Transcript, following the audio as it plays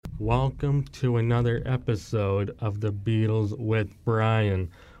Welcome to another episode of the Beatles with Brian.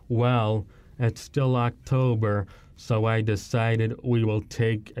 Well, it's still October, so I decided we will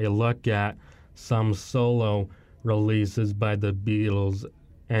take a look at some solo releases by the Beatles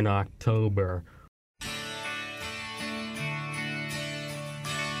in October.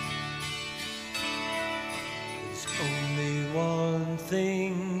 There's only one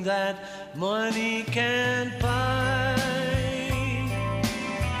thing that money can buy.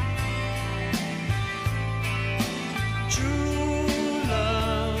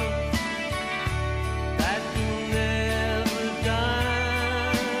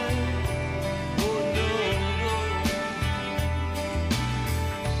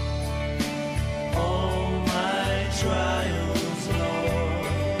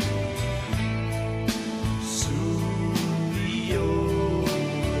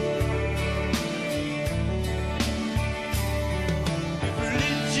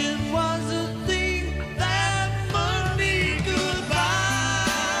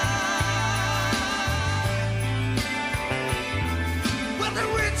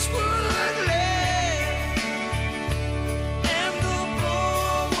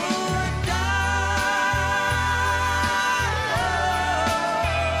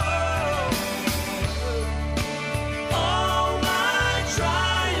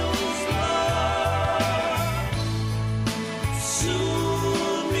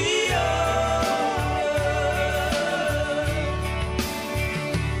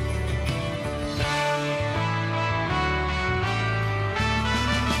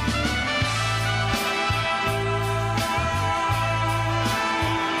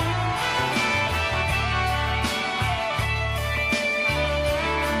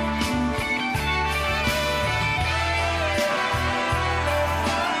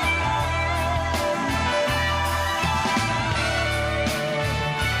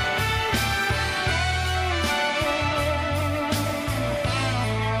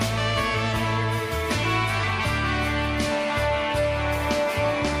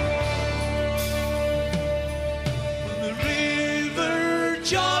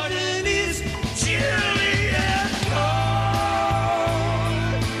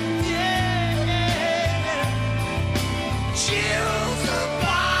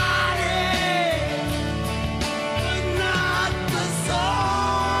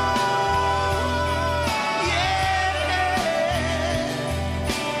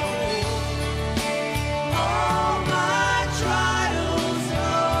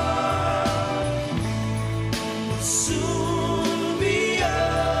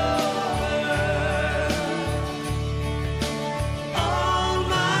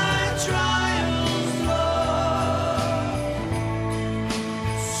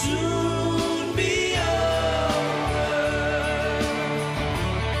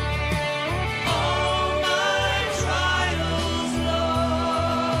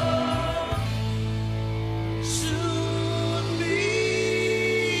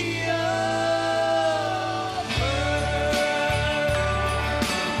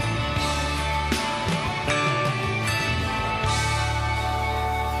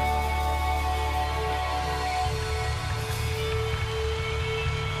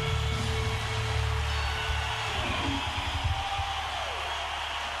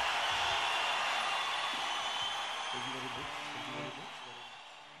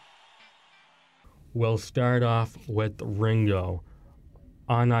 We'll start off with Ringo.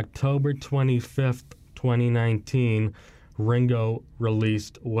 On October 25th, 2019, Ringo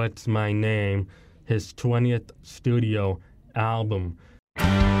released What's My Name, his 20th studio album.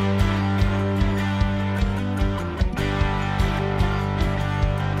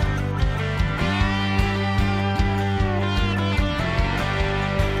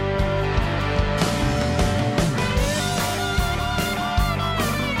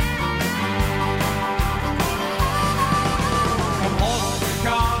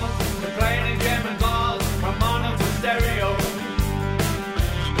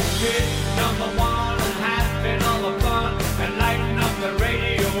 Number one and has been all the fun and lighten up the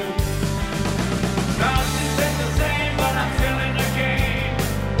radio.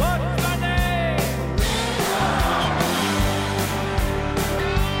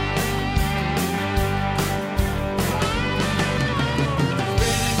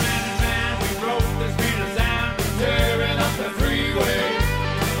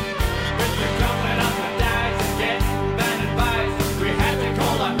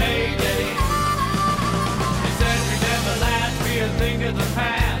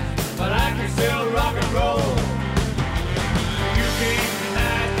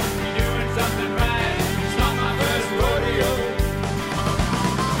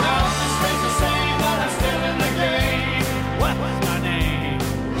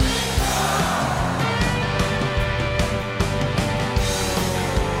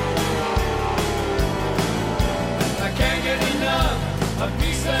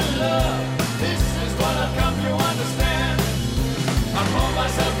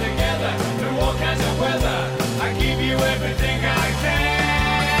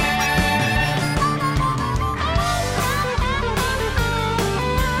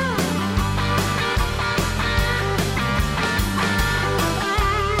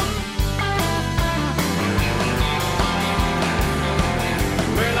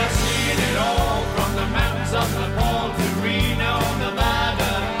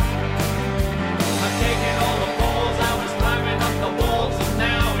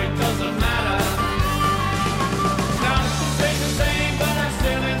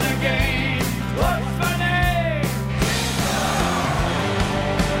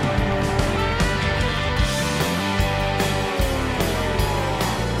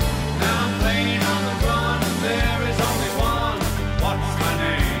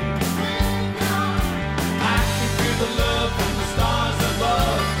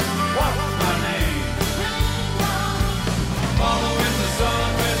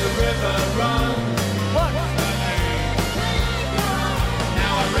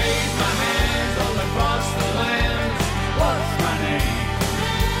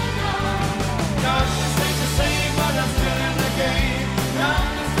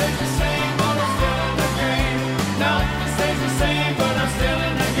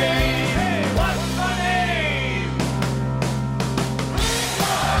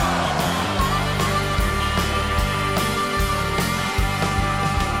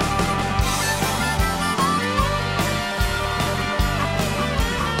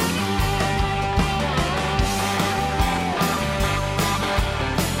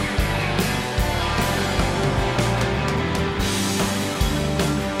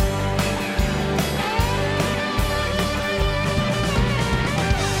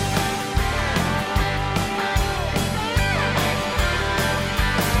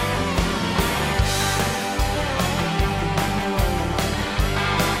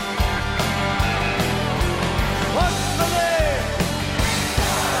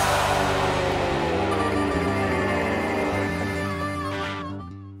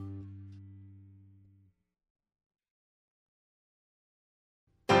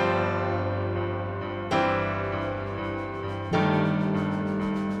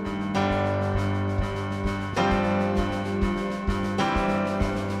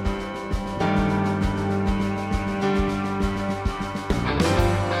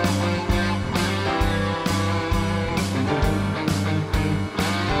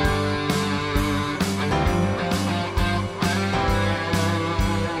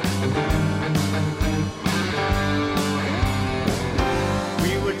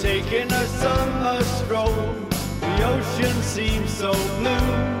 ocean seemed so blue.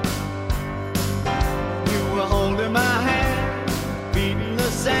 You were holding my hand, beating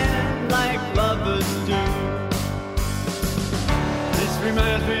the sand like lovers do. This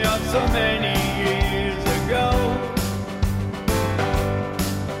reminds me of so many years ago.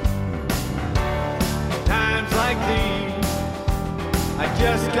 Times like these, I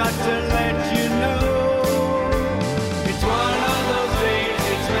just got to let you know. It's one of those days,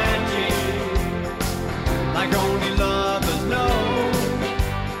 it's magic, like only lovers know.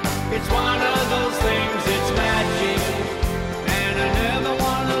 It's one of those things, it's magic, and I never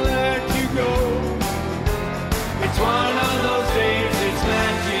want to let you go. It's one of those days, it's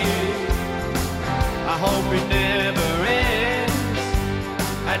magic, I hope it never ends.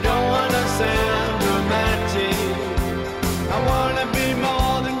 I don't want to sound dramatic, I want to be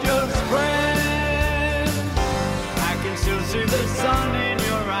more than just friends. I can still see the sun in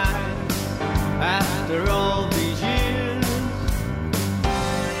your eyes after all these years.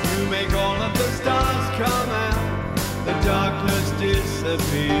 You make all of the stars come out, the darkness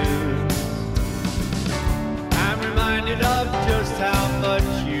disappears. I'm reminded of just how much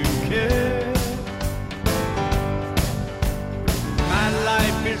you care. My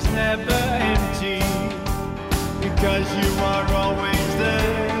life is never empty, because you are always there.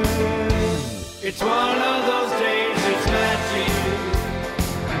 It's one of those days, it's magic,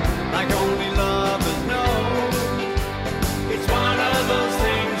 like only lovers know. It's one of those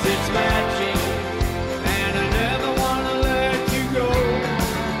things, it's magic, and I never want to let you go.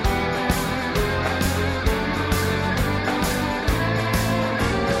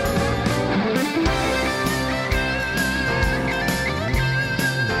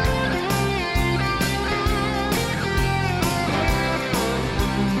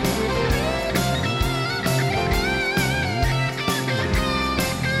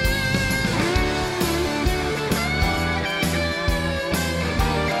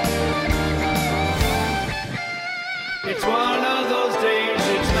 It's one of those days,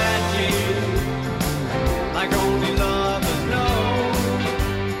 it's magic, like only lovers know.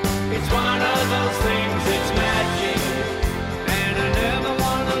 It's one of those things, it's magic, and I never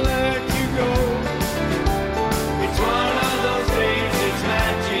want to let you go. It's one of those days, it's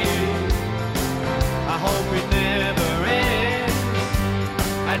magic, I hope it never ends.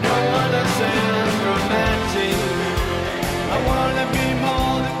 I don't want to sound romantic, I want to be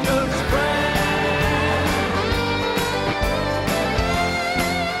more than just friends.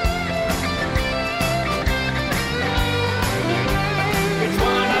 It's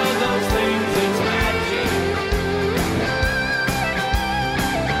one of those things, it's magic.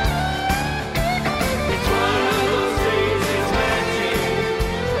 It's one of those days, it's magic.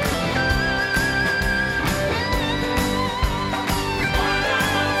 One of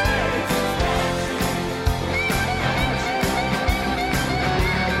those days, it's magic.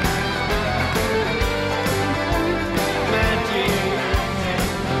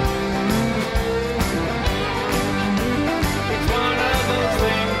 It's one of those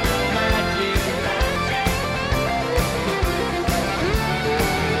things, magic.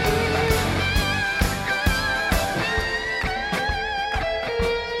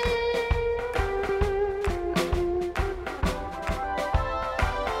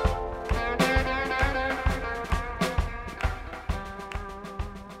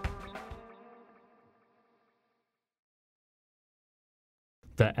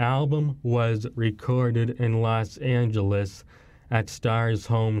 The album was recorded in Los Angeles at Starr's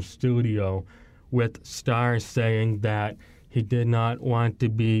home studio, with Starr saying that he did not want to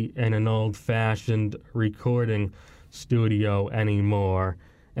be in an old-fashioned recording studio anymore,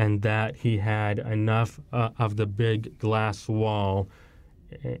 and that he had enough of the big glass wall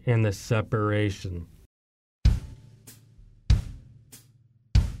and the separation.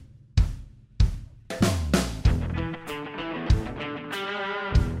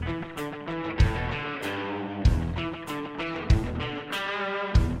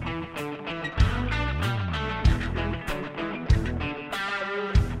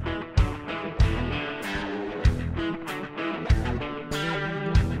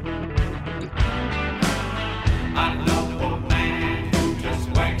 I know a man who just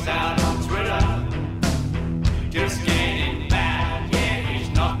wanks out on Twitter.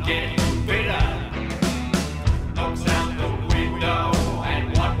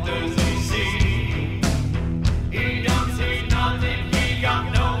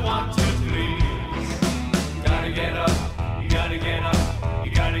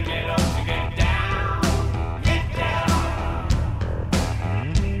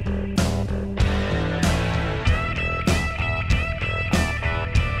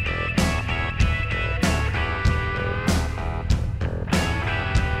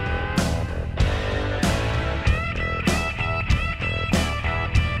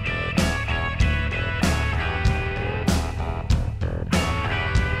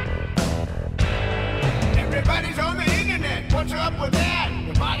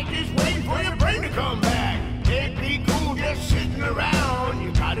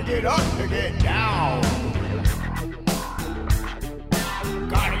 get up to get down.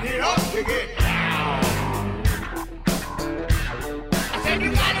 Gotta get up to get down. I said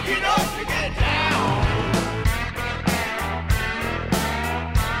you gotta get up to get down.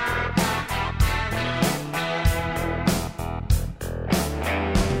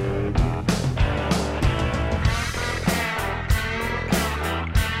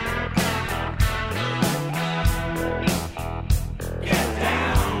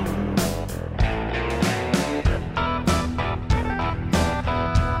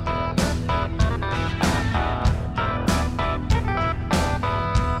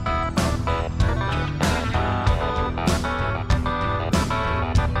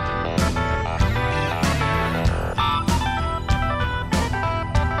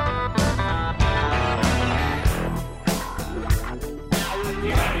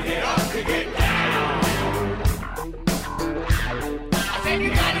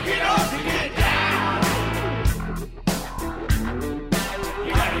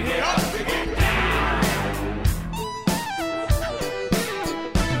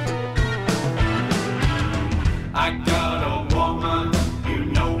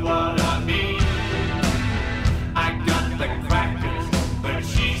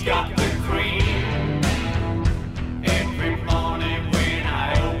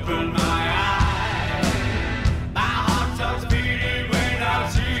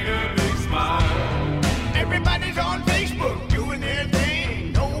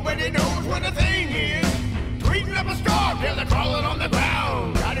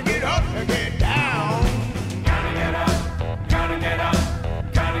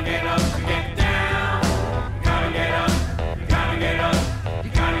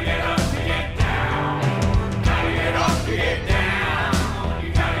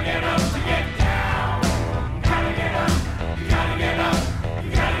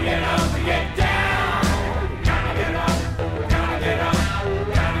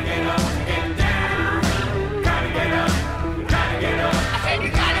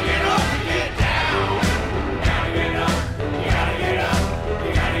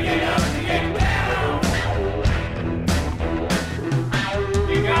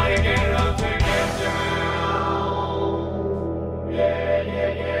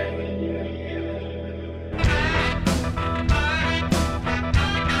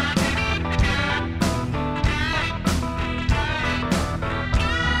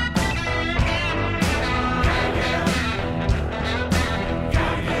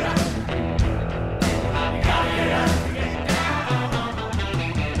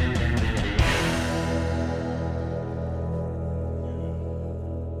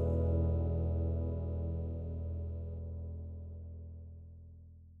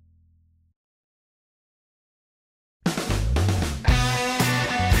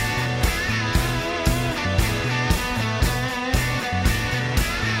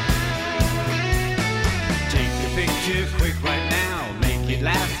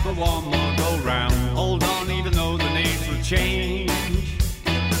 One more go round. Hold on, even though the names will change.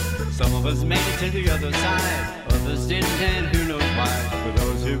 Some of us made it to the other side, others didn't, and who knows why. For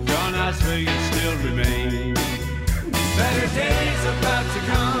those who've gone, I swear you still remain. Better days about to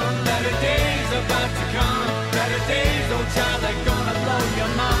come, better days about to come. Better days, old child, they're gonna blow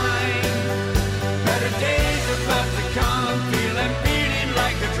your mind. Better days about to come, feeling beating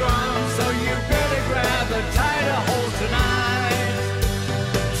like a drum. So you better grab a tighter hold tonight.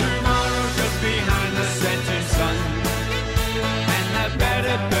 Behind the setting sun, and the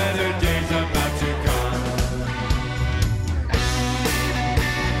better days about to come.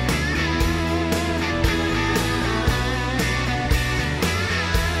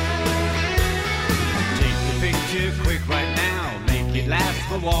 Take the picture quick right now, make it last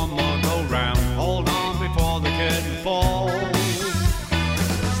for one more go round. Hold on before the curtain falls.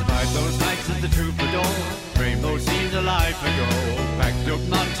 Survive those nights at the Troubadour, rainbow scenes a life ago. Packed up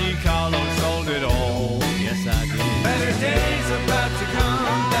Monte Carlo, sold it all. Yes, I did. Better days about to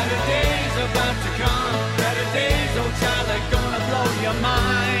come, better days about to come. Better days, old child, they're gonna blow your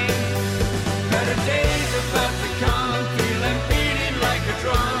mind. Better days about to come, feeling beating like a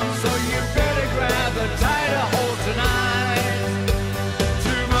drum. So you better grab a tighter hold tonight.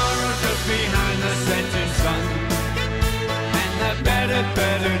 Tomorrow's just behind the setting sun, and the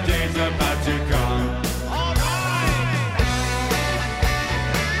better days about to come.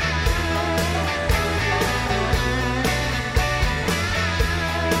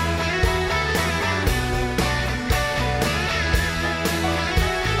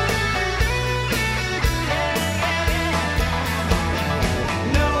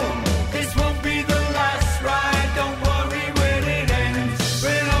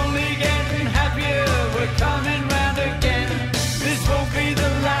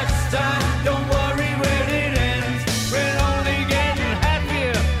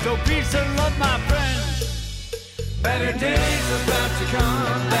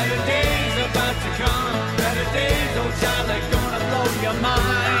 Better days about to come. Better days, oh child, they're gonna blow your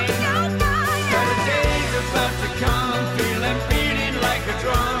mind. Better days about to come. Feeling beating like a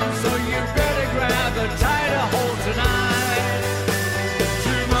drum. So you better grab a tighter hold tonight.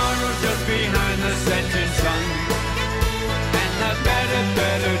 Tomorrow's just behind the setting sun. And the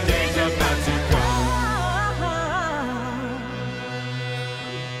better days about to come.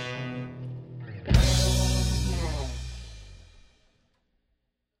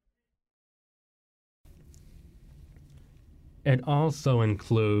 It also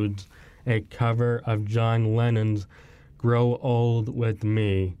includes a cover of John Lennon's Grow Old With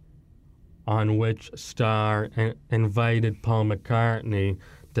Me, on which Starr invited Paul McCartney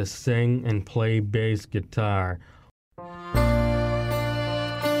to sing and play bass guitar.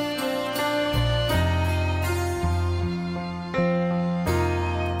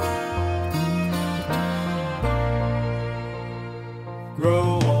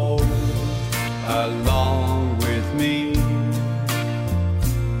 Grow old along with me.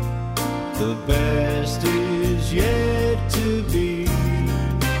 The best is yet to be.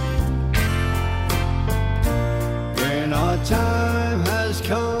 When our time has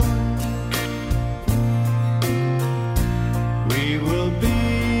come, we will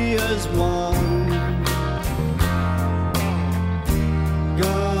be as one.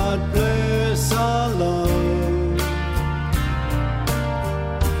 God bless our love.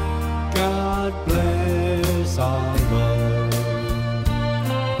 God bless our love.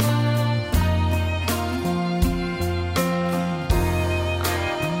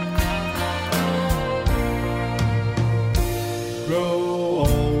 Grow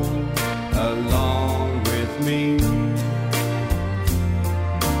old along with me.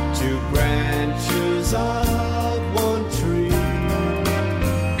 Two branches of one tree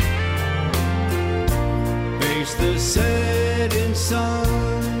face the setting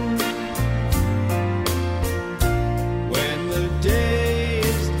sun. When the day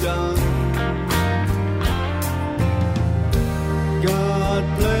is done, God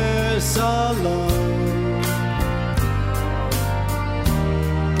bless our love.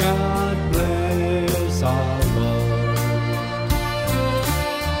 God bless our love.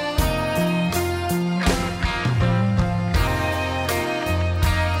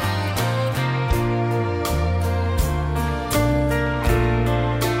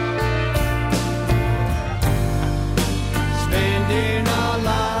 Spending our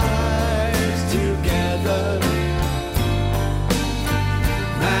lives together,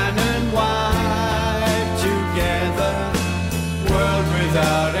 man and wife together, world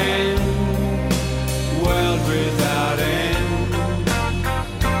without end, world without end.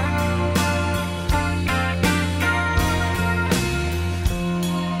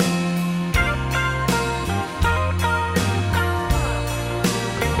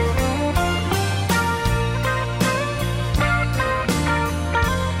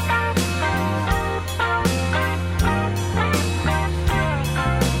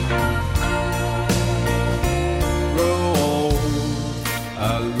 Grow old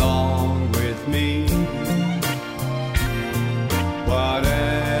along with me.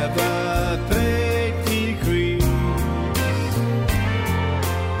 Whatever fate decrees,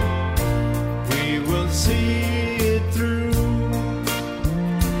 we will see it through.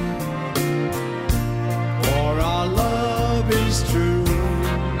 For our love is true.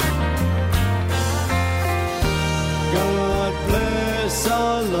 God bless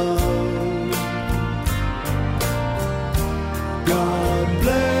our love. God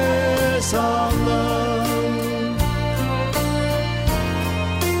bless our love.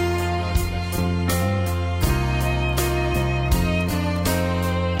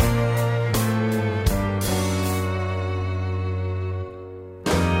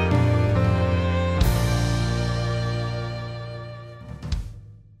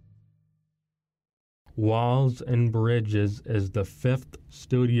 Walls and Bridges is the fifth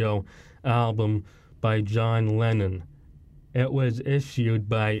studio album by John Lennon. It was issued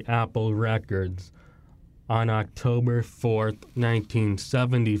by Apple Records on October 4th,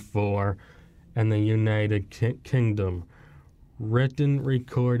 1974 in the United Kingdom. Written,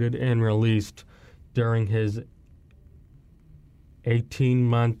 recorded, and released during his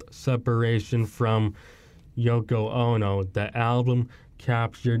 18-month separation from Yoko Ono, the album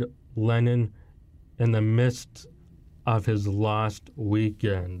captured Lennon in the midst of his lost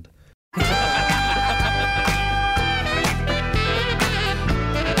weekend.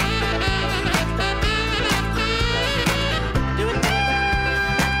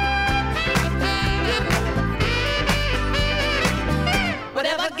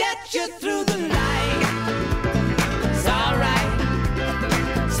 Whatever gets you through the night, it's alright.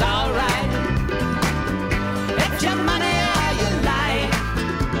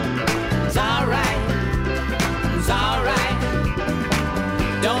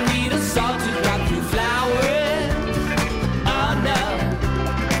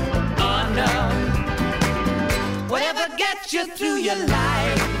 you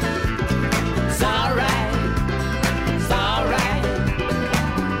like. It's alright, it's alright.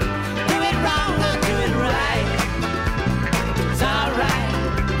 Do it wrong or do it right. It's alright,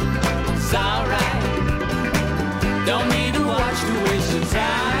 it's alright. Don't need to watch to waste your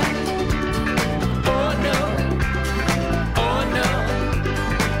time. Oh no, oh no.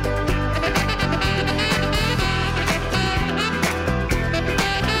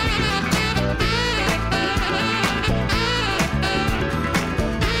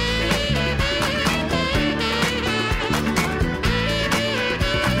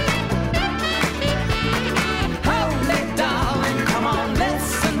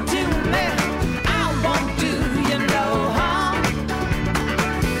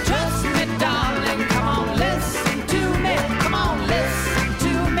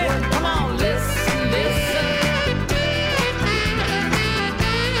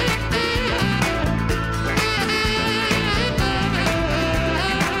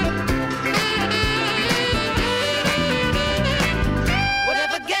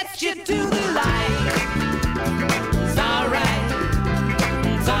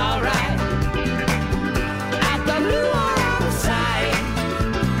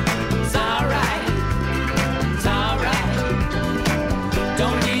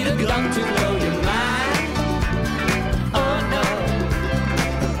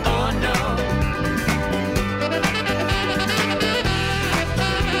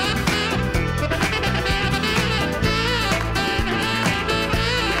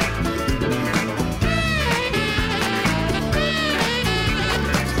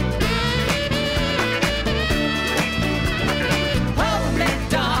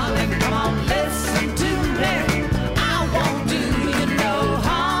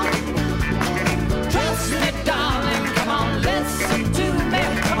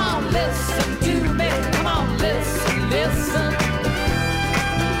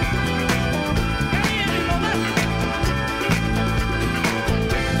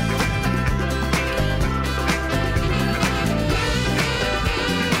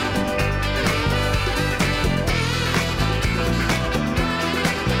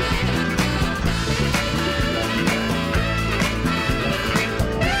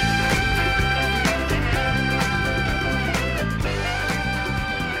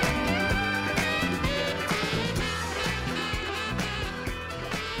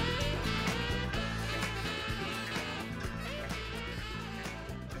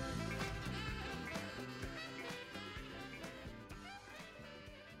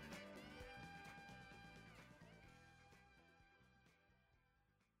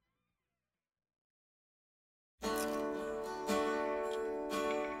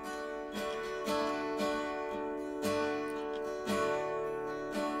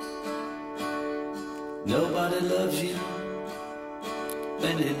 Nobody loves you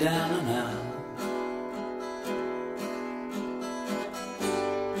when you're down and out.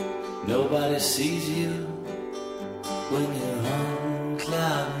 Nobody sees you when you're on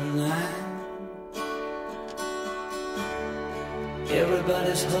cloud nine.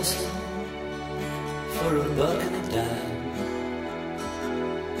 Everybody's hustling for a buck and a dime.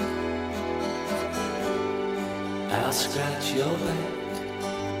 I'll scratch your back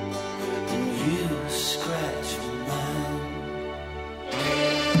and you scratch mine.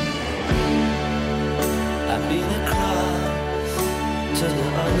 I've been across to the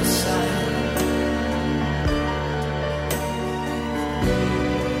other side.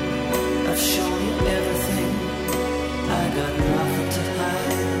 I've shown you everything, I got nothing to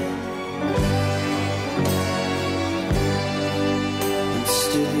hide. And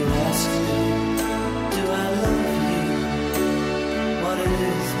still you ask me, do I love you? What it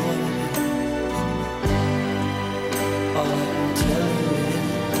is, what it is. All I can tell you is,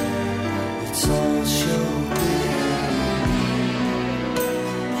 it's all showbiz.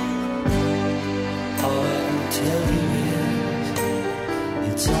 All I can tell you is,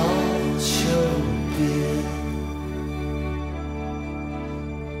 it's all showbiz.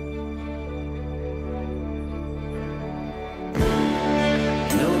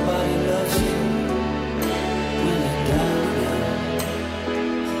 Nobody loves you when you're down and out.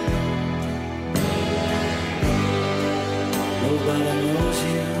 Nobody knows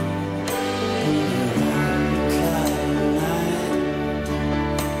you when you're on cloud nine.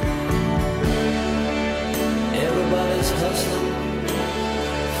 Everybody's hustling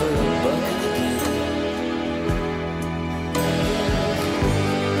for a buck and a dime.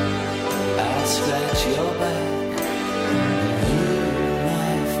 I'll scratch your back, you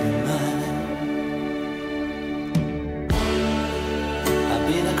knife mine. I've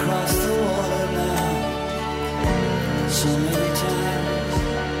been across the water now so many times.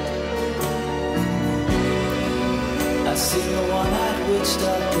 seen the one-eyed witch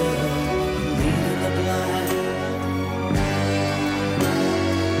doctor leading the blind.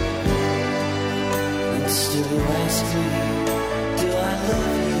 And still you ask me, do I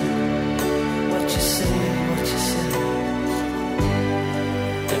love you? What you say, what you say.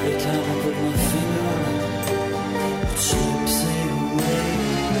 Every time I put my finger on it, it slips away.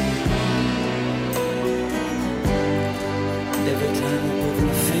 Every time I put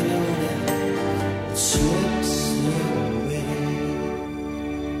my finger on it, it slips away.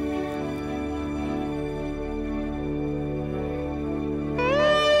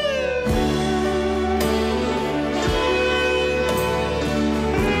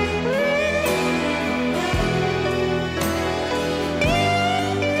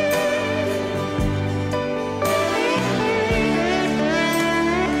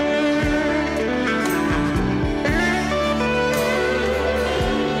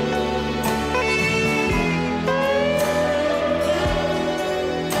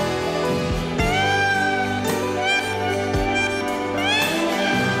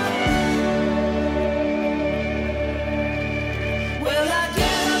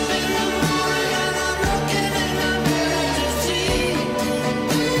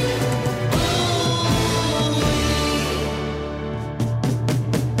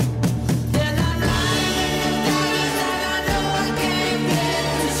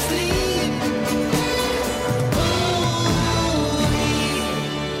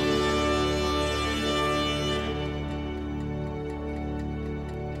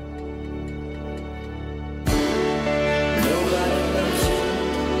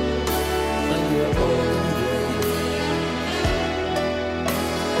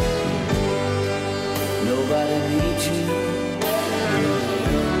 Nobody needs you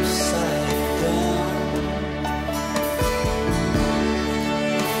upside down.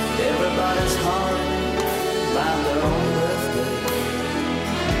 Everybody's hollering about their own birthday.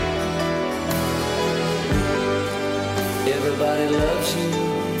 Everybody loves you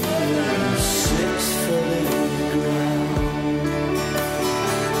 6 foot in the ground.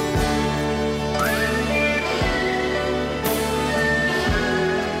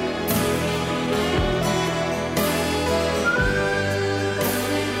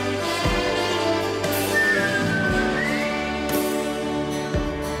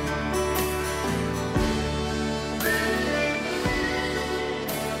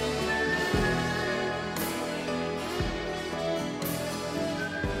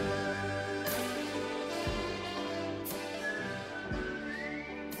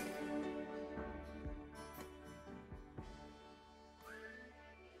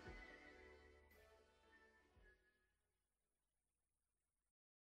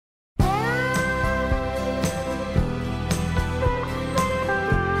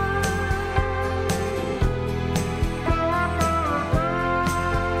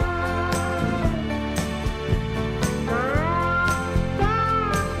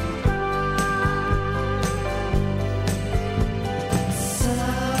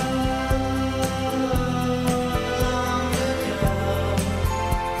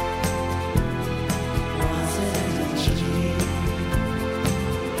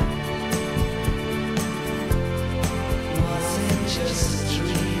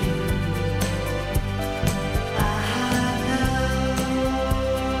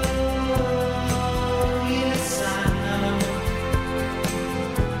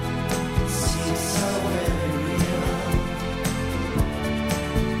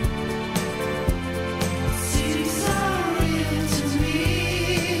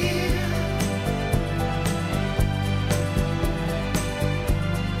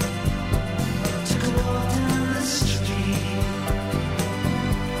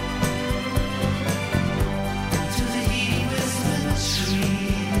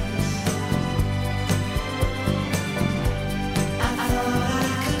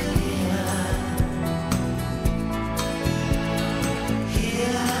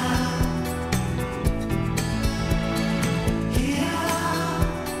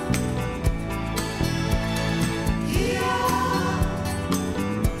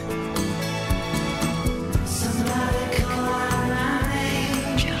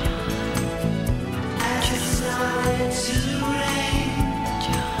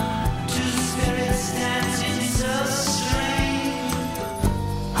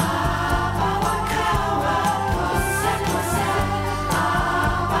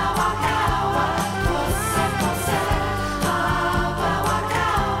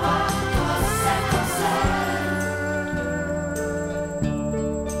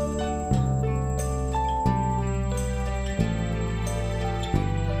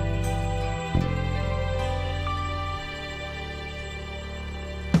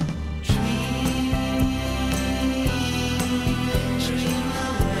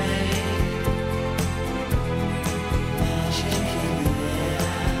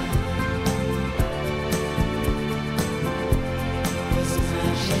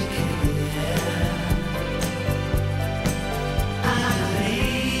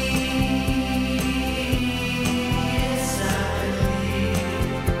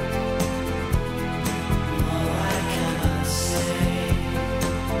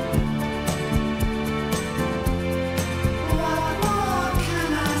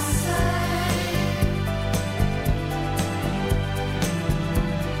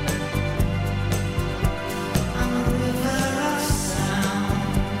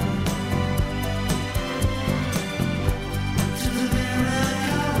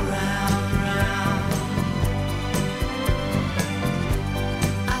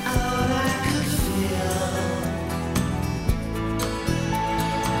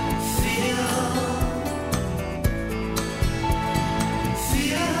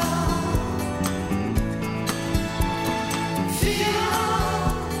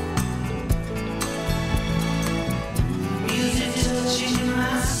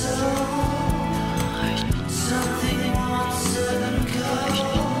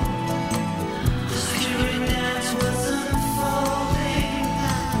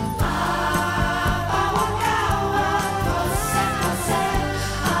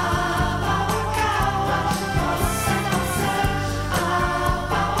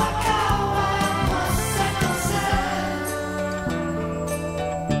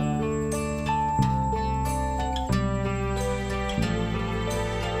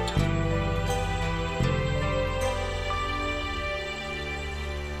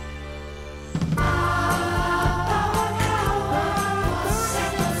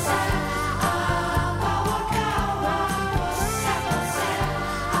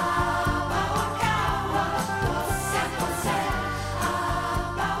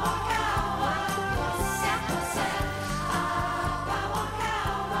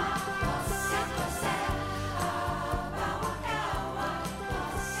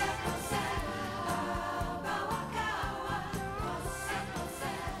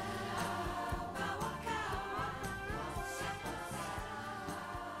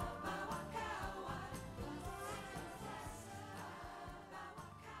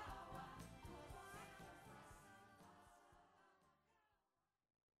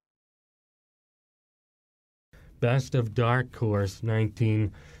 Best of Dark Horse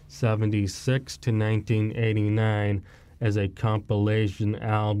 1976 to 1989 as a compilation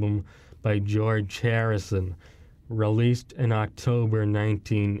album by George Harrison, released in October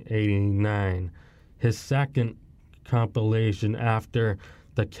 1989. His second compilation after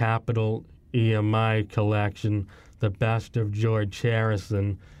the Capitol EMI collection, The Best of George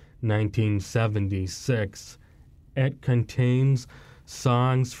Harrison 1976. It contains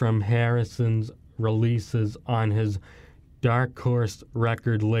songs from Harrison's releases on his Dark Horse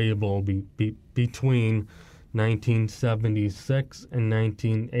record label between 1976 and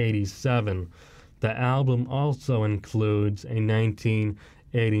 1987. The album also includes a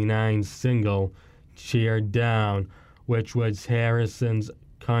 1989 single, Cheer Down, which was Harrison's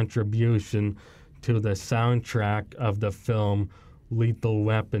contribution to the soundtrack of the film Lethal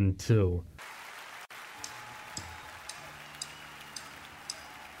Weapon 2.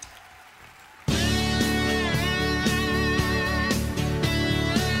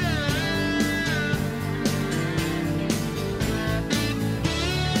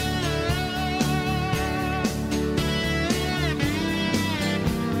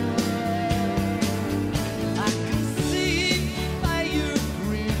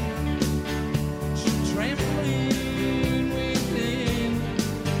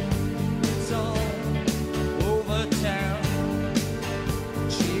 It's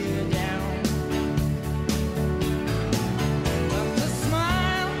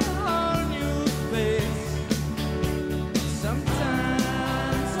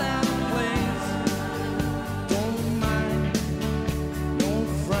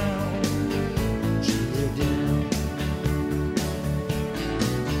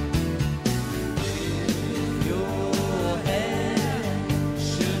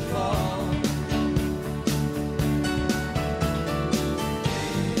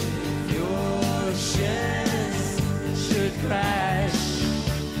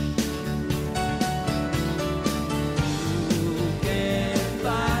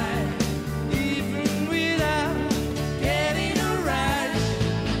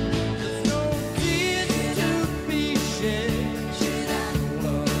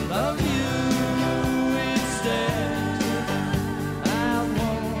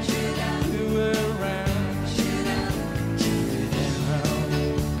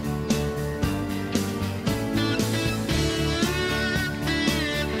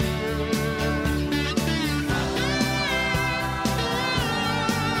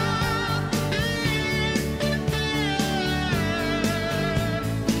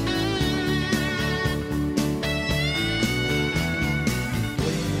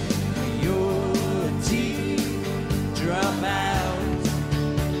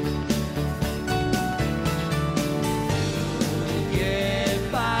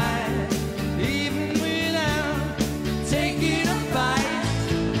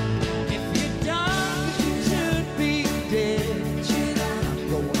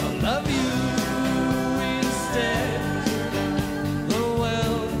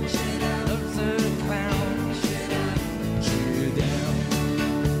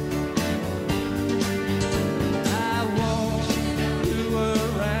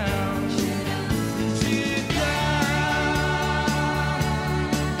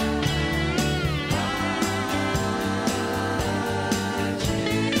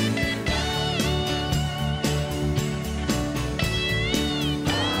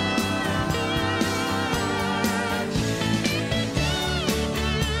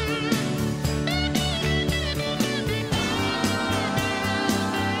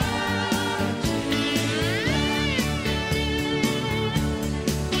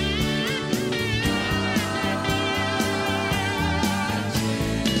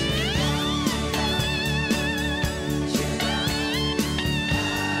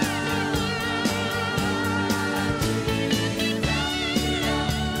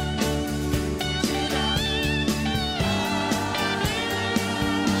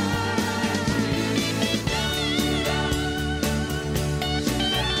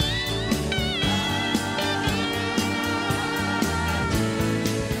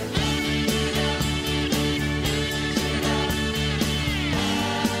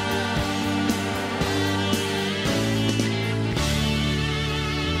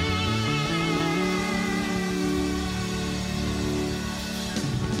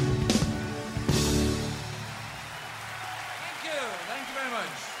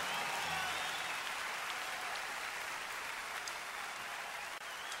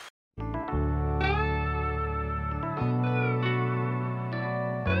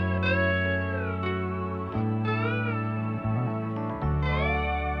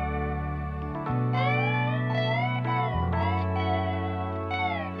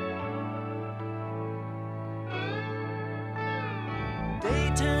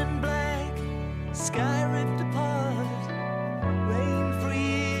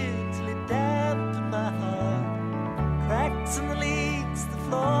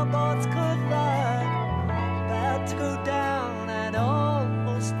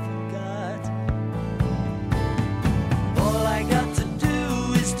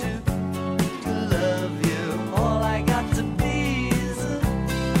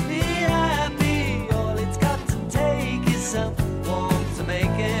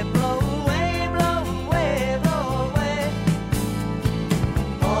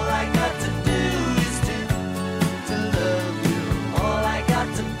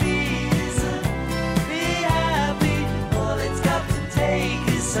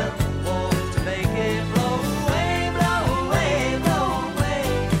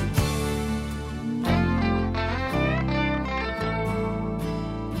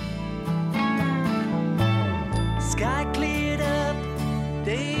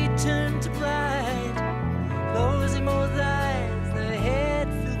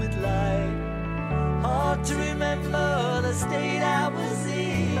the state I was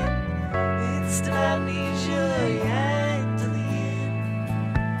in. Instant amnesia, yanked to the end.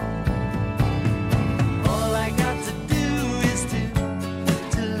 All I got to do is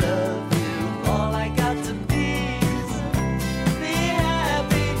to love you. All I got to be is be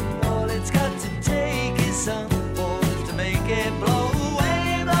happy. All it's got to take is some force to make it blow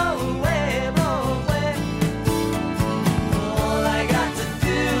away, blow away, blow away. All I got to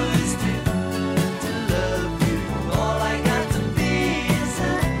do is to love you. All I got to be is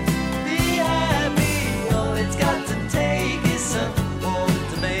be happy. All it's got to take is some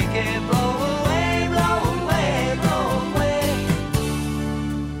force to make it blow away, blow away, blow away.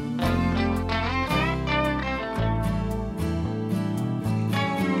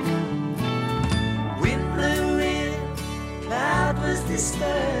 Wind blew in, cloud was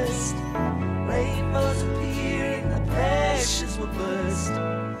dispersed, rainbows appearing, the passions were burst.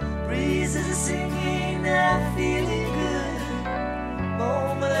 Breezes are singing, they're feeling good.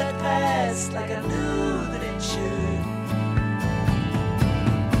 Moment had passed like I knew that it should.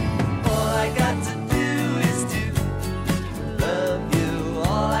 All I got to do is to love you.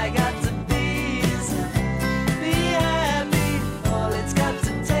 All I got to be is be happy. All it's got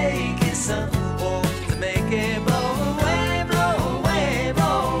to take is some warmth to make it blow away, blow away,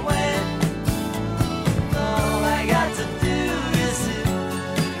 blow away. All I got to do is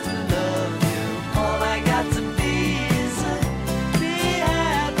to love you. All I got to be is be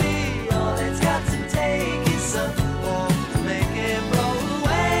happy. All it's got to take is some warmth to make it blow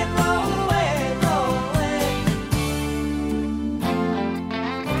away, blow away, blow away.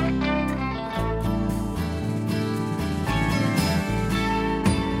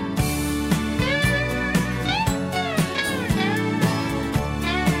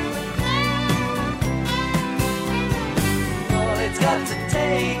 All it's got to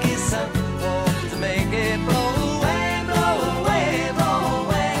take is some warmth to make it blow away, blow away, blow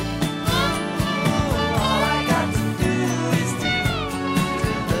away. All I got to do is to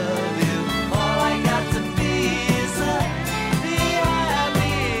love you. All I got to be is be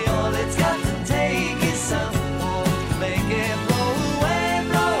happy. All it's got to take is some warmth to make it blow away,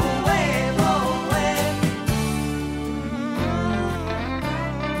 blow away, blow away.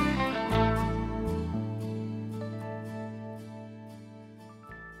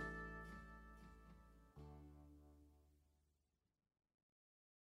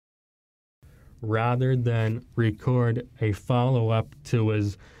 Rather than record a follow-up to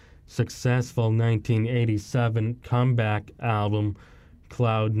his successful 1987 comeback album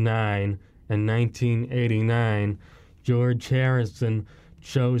Cloud 9 in 1989, George Harrison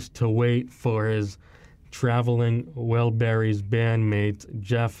chose to wait for his traveling Wilburys bandmates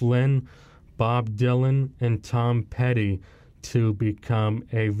Jeff Lynne, Bob Dylan, and Tom Petty to become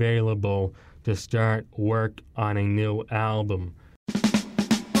available to start work on a new album.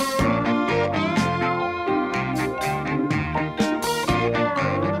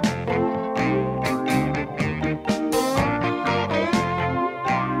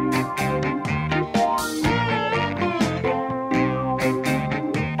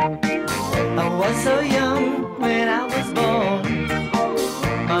 I was so young when I was born,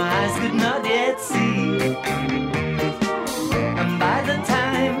 my eyes could not yet see. And by the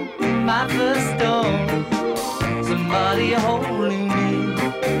time my first dawn, somebody holding me,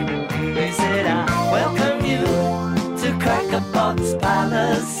 they said, I welcome you to Cracker Box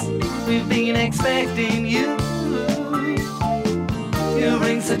Palace. We've been expecting you. You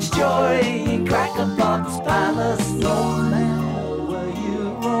bring such joy in Cracker Box Palace. No matter where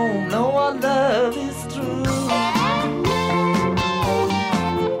you roam, no one love is true.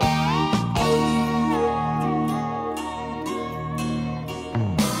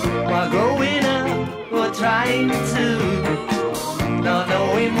 While growing up, we're trying to, not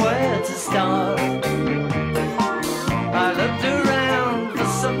knowing where to start. I looked around for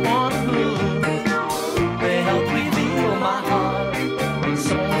someone who may help me feel my heart. And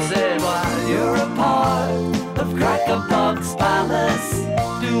someone said, while you're a part of Cracker Box Palace,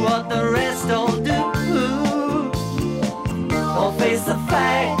 do what the rest all do. Or face the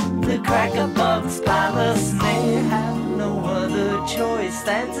fact that Cracker Box Palace may have no other choice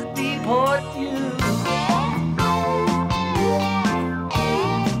than to deport you.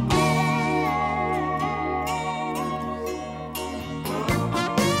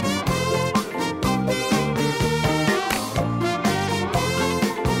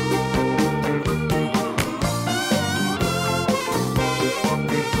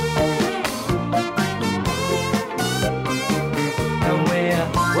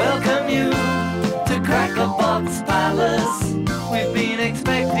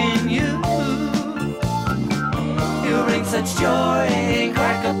 such joy in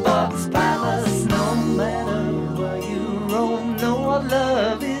Cracker Box Palace. No matter where you roam, know our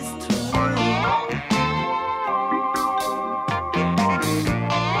love is true.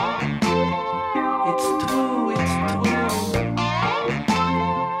 It's true, it's true.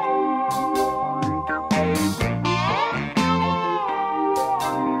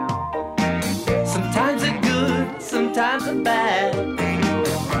 Sometimes they're good, sometimes they're bad.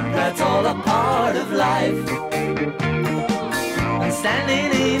 That's all a part of life. And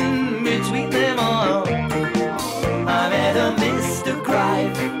standing in between them all, I met a Mr.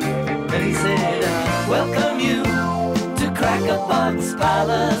 Cripe, and he said, I welcome you to Cracker Box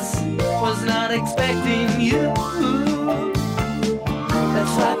Palace. Was not expecting you.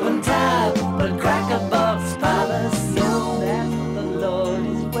 That's right on tap, but Cracker Box Palace. Know that the Lord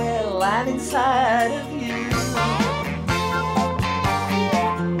is well and inside of you.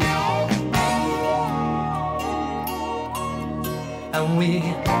 And we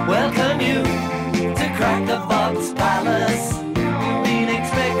welcome you to Cracker Box Palace. We've been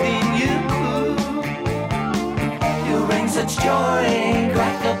expecting you. You bring such joy in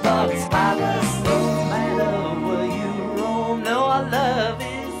Cracker Box Palace. No matter where you roam, know our love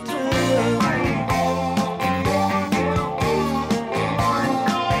is true.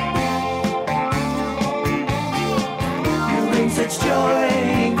 You bring such joy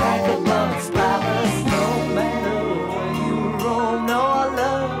in Cracker Box Palace. No matter where you roam, know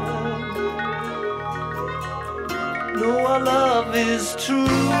our love is true.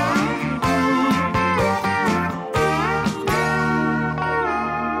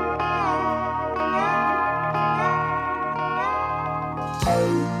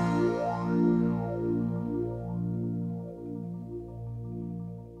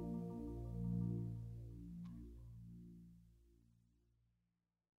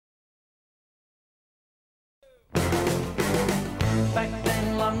 Back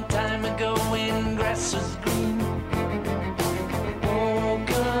then, long time ago, when grass was green,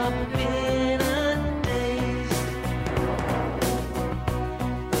 woke up in a daze,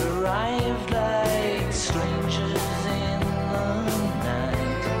 arrived like strangers in the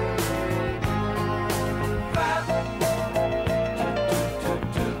night.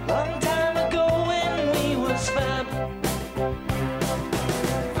 Long time ago when we was fab,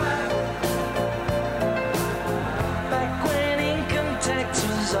 back when income tax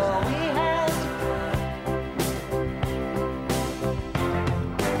was all we had.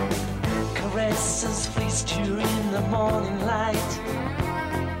 Caresses fleeced you in the morning light,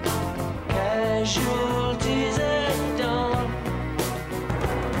 casualties at dawn,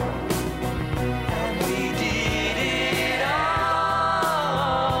 and we did it all.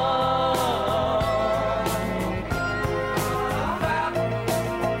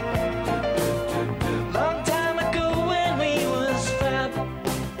 Long time ago when we was fab,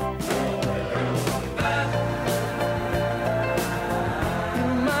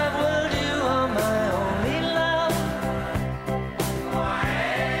 you're my world, you are my only love.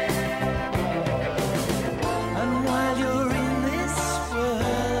 And while you're in this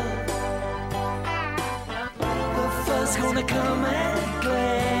world, the first gonna come and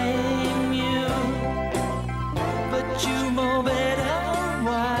claim you, but you know better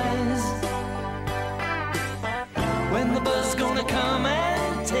wise. When the bus gonna come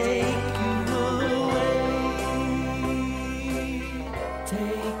and take you away,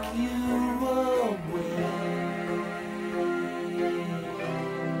 take you away.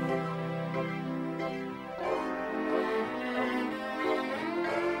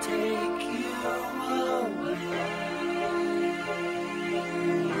 Take you away.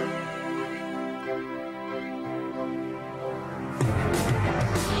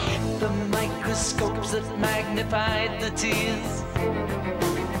 The microscopes that magnified the tears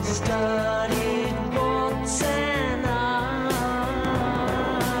studied boats and arm,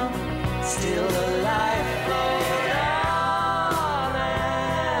 still alive float on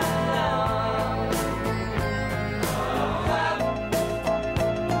and on.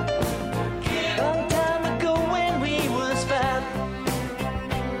 Long time ago when we was fab,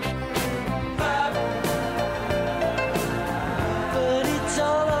 but it's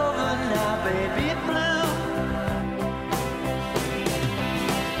all over now, baby blue.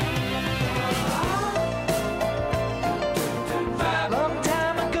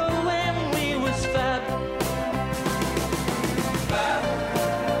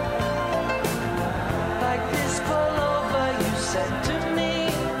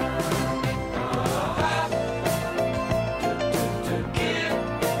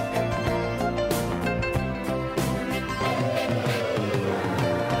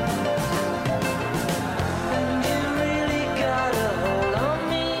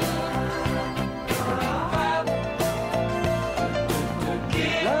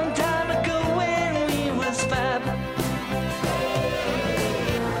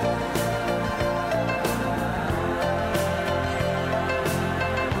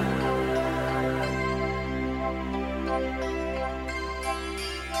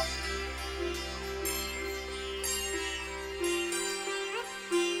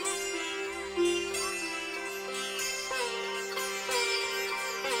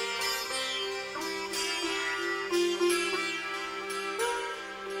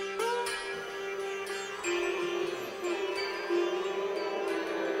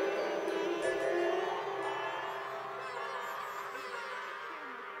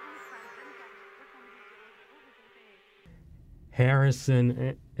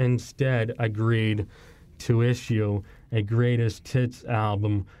 Harrison instead agreed to issue a greatest hits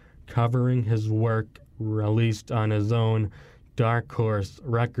album covering his work released on his own Dark Horse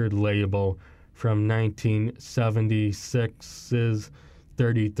record label from 1976's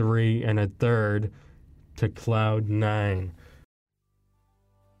 33 1/3 to Cloud 9.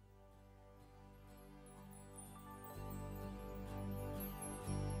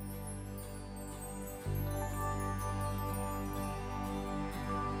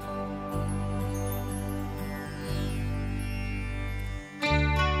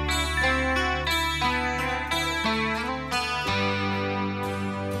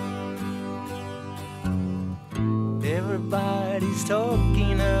 Everybody's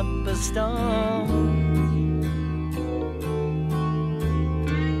talking up a storm.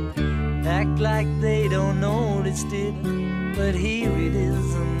 Act like they don't notice it, but here it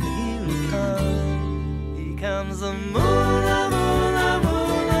is and here it comes. Here comes the moon, the moon, the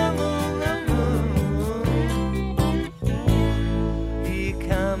moon, the moon, the moon. Here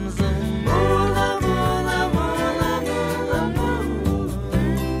comes the moon, the moon, the moon, the moon, the moon.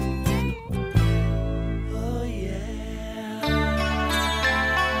 Oh yeah.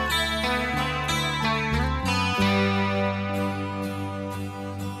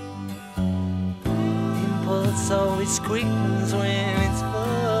 Impulse always quickens when it's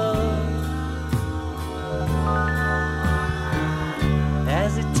full.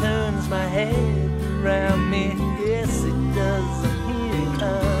 As it turns my head around me, yes it does, and here it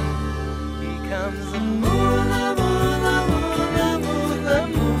comes. Here comes the moon, the moon, the moon, the moon, the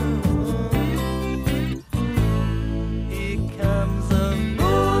moon. Here comes the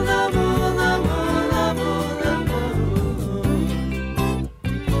moon, the moon, the moon, the moon, the moon.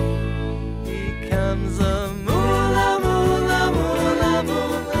 Here comes the moon, the moon, the moon, the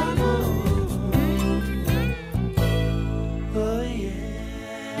moon, the moon. Oh yeah.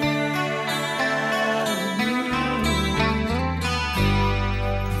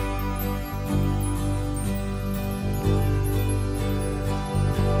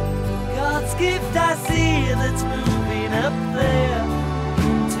 God's gift I see that's moving up there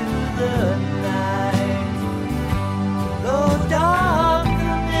into the night. Though dark,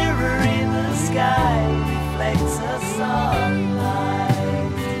 the mirror in the sky reflects a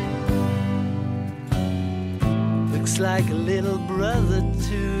sunlight. Looks like a little brother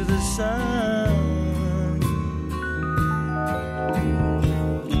to the sun.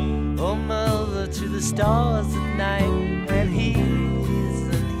 Oh, mother to the stars at night. And here it is,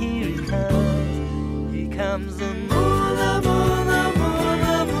 and here it comes. Here comes the moon, the moon, the moon,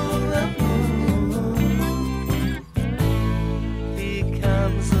 the moon, the moon. Here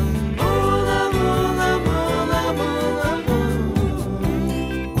comes the moon, the moon, the moon, the moon, the moon.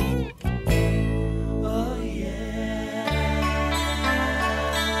 Oh yeah.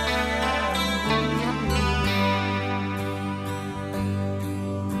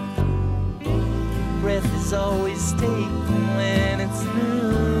 Breath is always taken when it's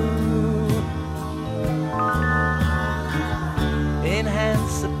new.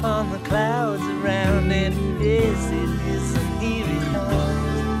 Enhance upon the clouds around it. Yes, it is, and here it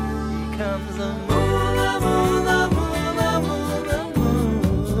comes. Here comes the moon, the moon, the moon, the moon, the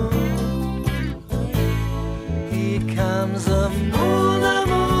moon. Here comes the moon, the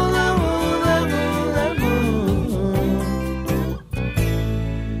moon, the moon, the moon, the moon.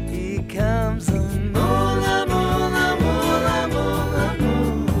 Here comes the moon, the moon, the moon, the moon, the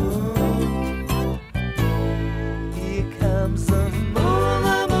moon.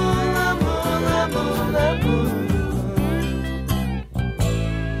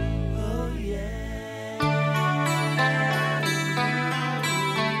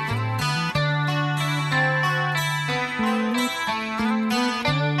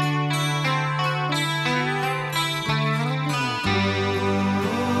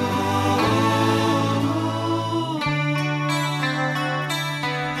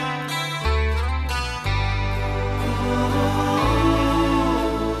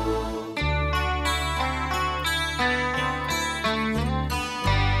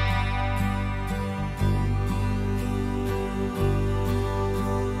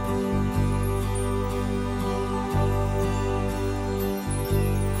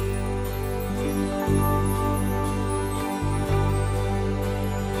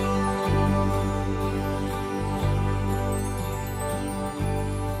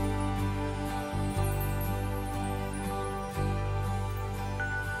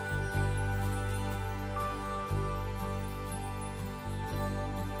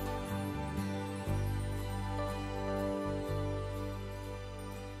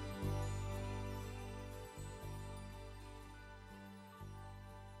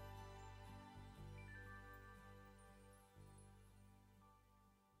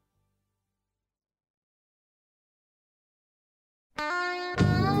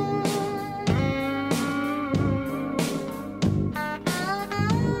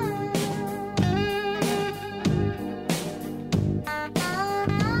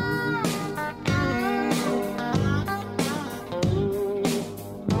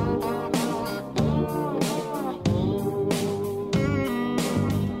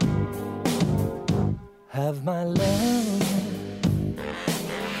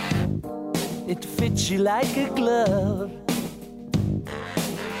 it fits you like a glove.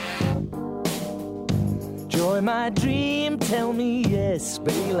 Joy, my dream, tell me yes.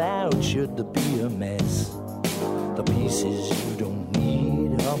 Bail out should there be a mess. The pieces you don't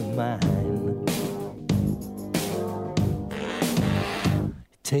need are mine.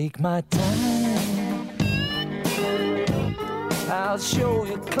 Take my time, I'll show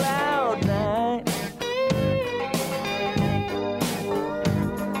you cloud nine.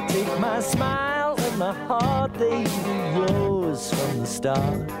 Take my smile and my heart, they were yours from the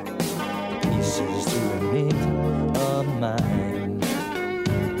start. Pieces to admit are mine.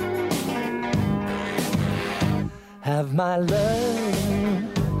 Have my love,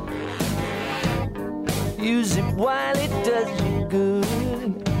 use it while it does you good.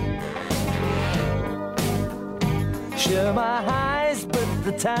 Share my highs, but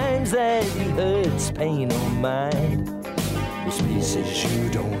the times that it hurts, pain or mind. Those pieces you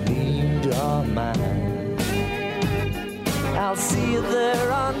don't need are mine. I'll see you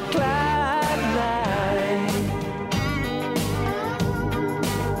there on cloud nine.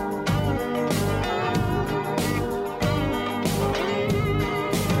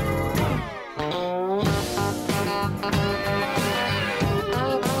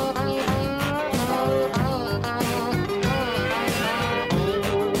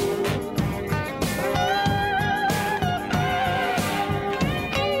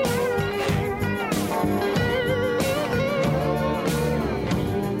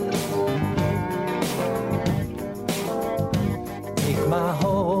 My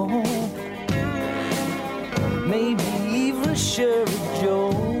hope, maybe even share a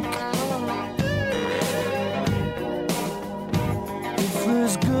joke. If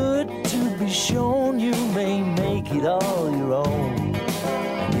it's good to be shown, you may make it all your own.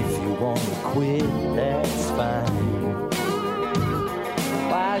 And if you want to quit, that's fine.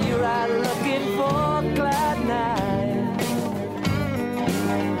 While you're out looking for cloud nine.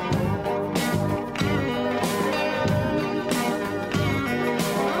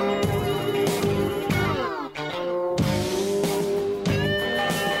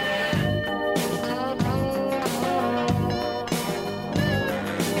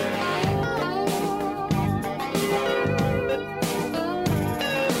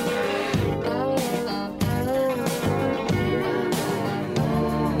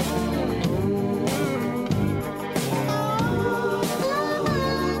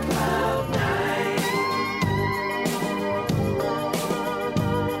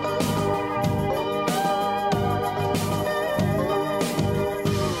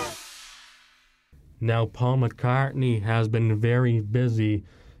 Now, Paul McCartney has been very busy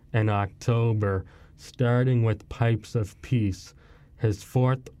in October, starting with Pipes of Peace, his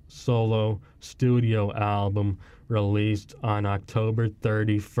fourth solo studio album released on October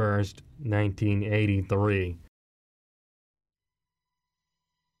 31st, 1983.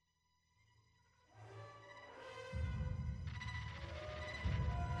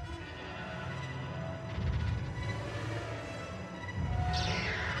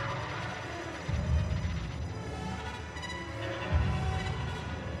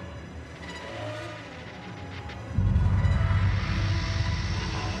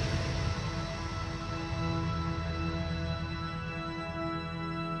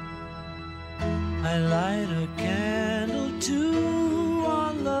 I light a candle to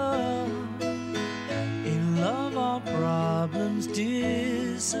our love. In love our problems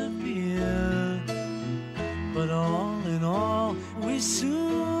disappear. But all in all we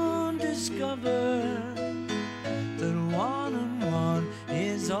soon discover that one and one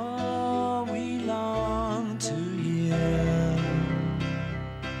is all we long to hear.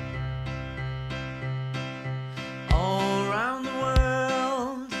 All around the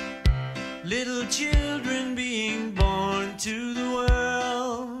world, little children being born to the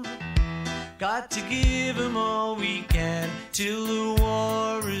world. Got to give them all we can till the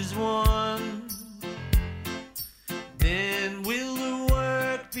war is won. Then will the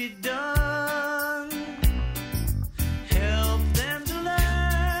work be done? Help them to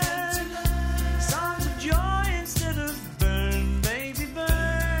learn songs of joy instead of burn, baby,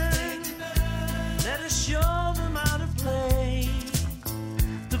 burn. Let us show them how to play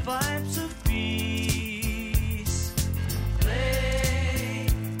the pipes of peace. Play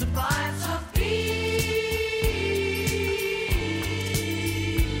the pipes of peace.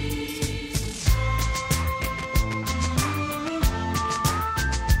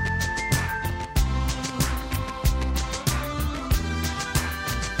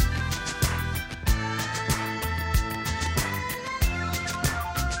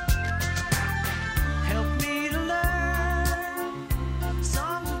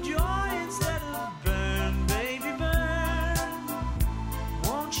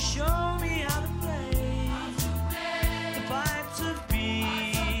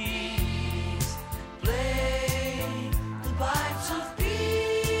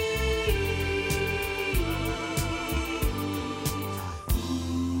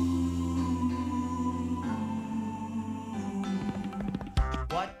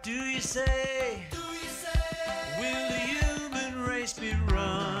 say? Will the human race be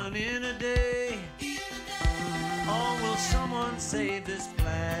run in a day? Or will someone save this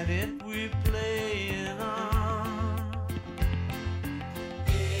planet we're playing on?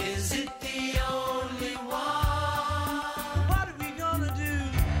 Is it the only one? What are we gonna do?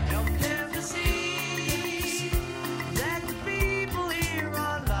 Help them to see that the people here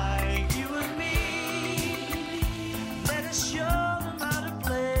are like you and me. Let us show them how to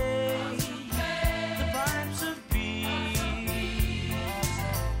play the pipes of peace.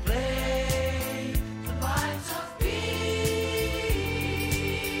 Play the pipes of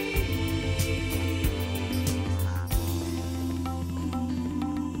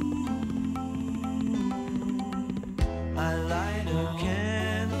I light a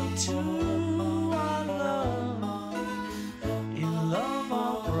candle to our love. In love,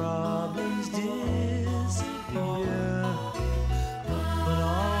 our problems disappear. But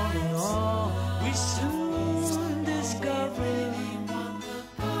all in all, we soon discover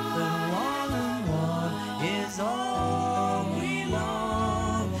that one and one is all we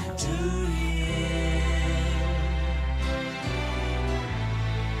long to hear.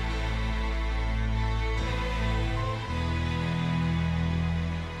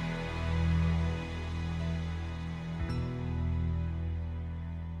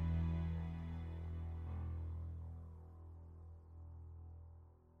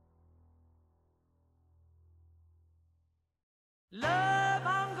 Love,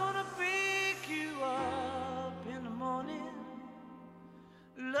 I'm gonna pick you up in the morning.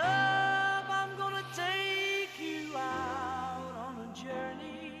 Love, I'm gonna take you out on a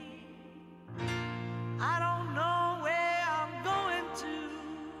journey. I don't know where I'm going to,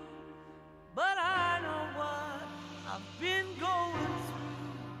 but I know what I've been going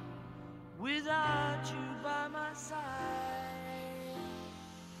through without you by my side.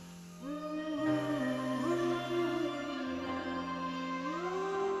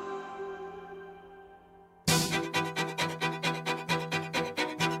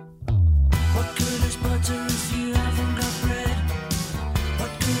 What good is butter if you haven't got bread?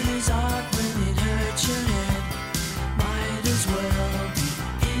 What good is art when it hurts your head? Might as well be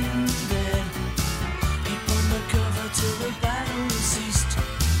in bed. Keep under cover till the battle is ceased.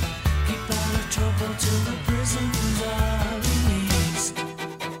 Keep out of trouble till the prisoners are released.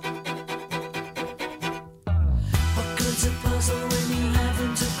 What good's a puzzle when you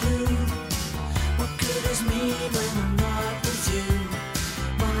haven't a clue? What good is me when I'm not with you?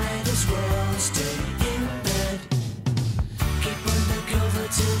 Might as well stay in bed. Keep under cover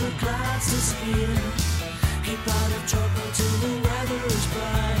till the clouds disappear. Keep out of trouble till the weather is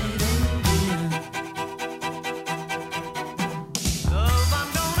bright and clear. Love, I'm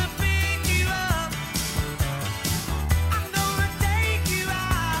gonna pick you up. I'm gonna take you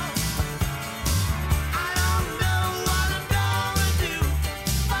out. I don't know what I'm gonna do,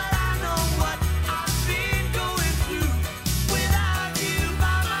 but I know what I've been going through without you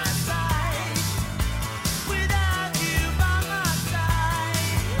by my side. Without you by my side.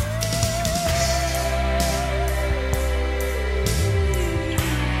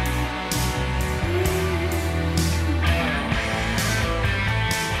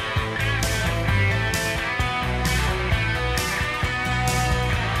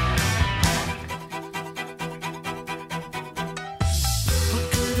 What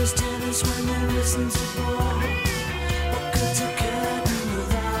good is tennis when there isn't a ball? What good's a curtain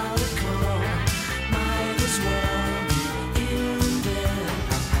without a call? Might as well be in bed.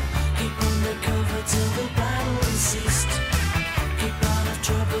 Keep under cover till the battle is ceased. Keep out of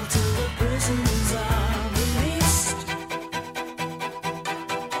trouble till the prisoners are released.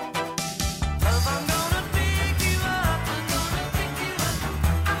 Love, I'm gonna pick you up. I'm gonna pick you up.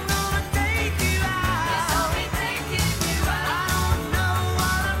 I'm gonna take you out. I'll be taking you out. I don't know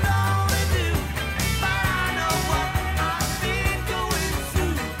what I'm gonna do, but I know what I've been going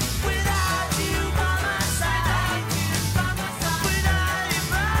through without you by my side. Without you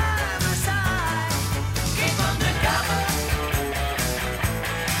by my side. Keep under cover.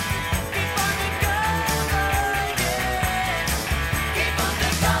 Keep under cover, yeah. Keep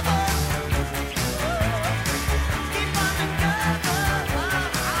under cover. Keep under cover.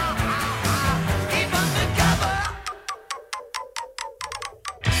 Keep under cover.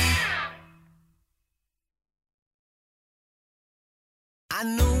 I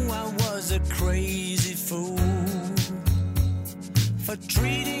know I was a crazy fool for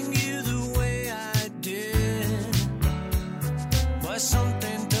treating you the way I did. But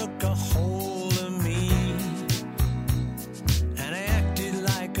something took a hold of me, and I acted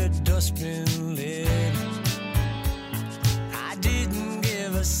like a dustbin lid. I didn't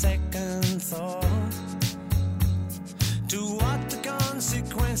give a second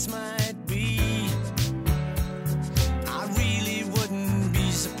this might be. I really wouldn't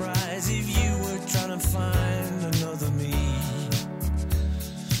be surprised if you were trying to find another me.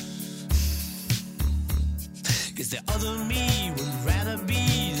 'Cause the other me would rather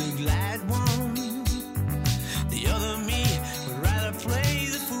be the glad one. The other me would rather play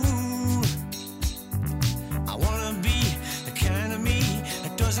the fool. I wanna be the kind of me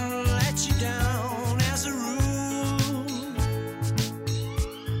that doesn't let you down as a rule.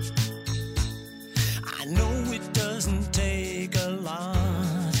 I know it doesn't take a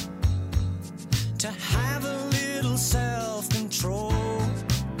lot to have a little self-control,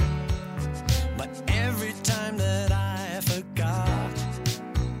 but every time that I forgot,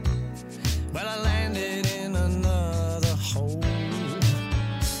 well, I landed in another hole.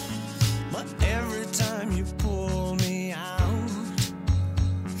 But every time you pull me out,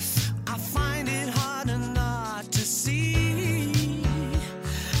 I find it harder not to see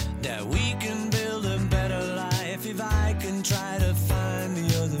that we can build a better life if I can try to find the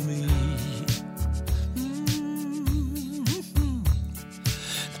other me.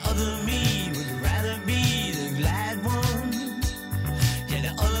 The other me would rather be the glad one. Yeah,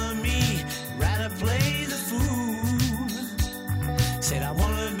 the other me rather play the fool. Said I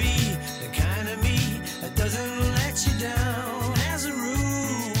wanna be the kind of me that doesn't let you down as a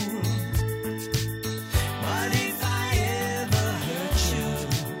rule. But if I ever hurt you,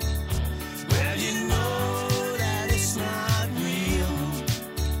 well, you know that it's not real.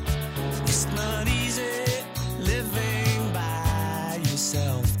 It's not easy living by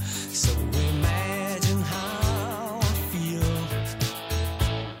yourself, so imagine how I feel.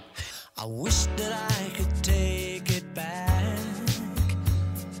 I wish that I could take it back.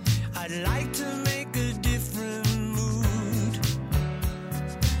 I'd like to make a different mood,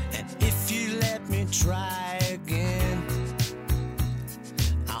 and if you let me try again,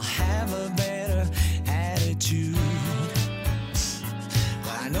 I'll have a better attitude.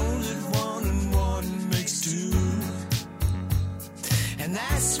 I know that 1 and 1 makes 2, and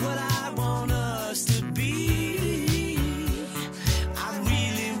that's what I want us to be. I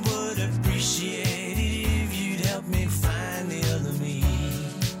really would appreciate it if you'd help me find the other me.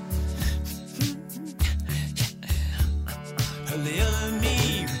 And the other me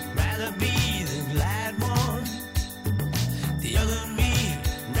would rather be the glad one. The other me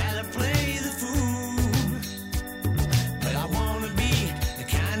rather play the fool. But I wanna be the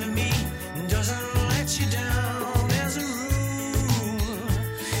kind of me that doesn't let you down as a rule.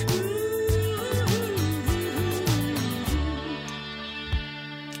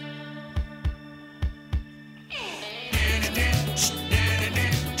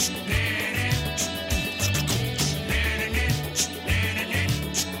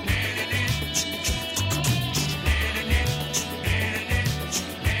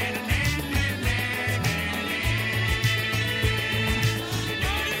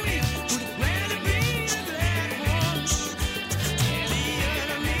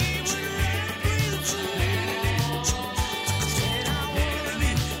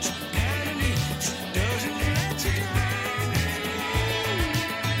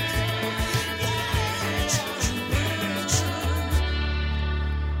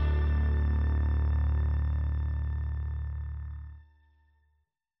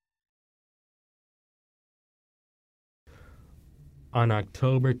 On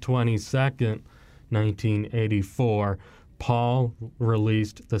October 22nd, 1984, Paul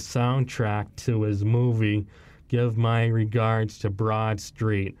released the soundtrack to his movie Give My Regards to Broad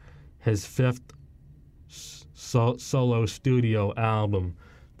Street, his fifth solo studio album.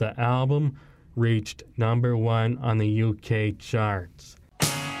 The album reached number 1 on the UK charts.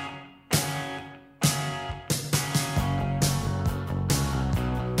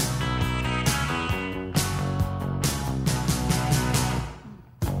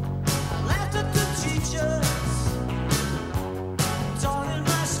 Laughed at the teachers, taught in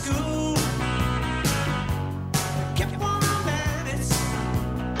my school. Kept one of rabbits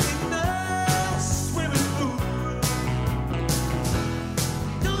in the swimming pool.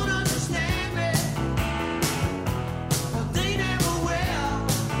 Don't understand me, but they never will.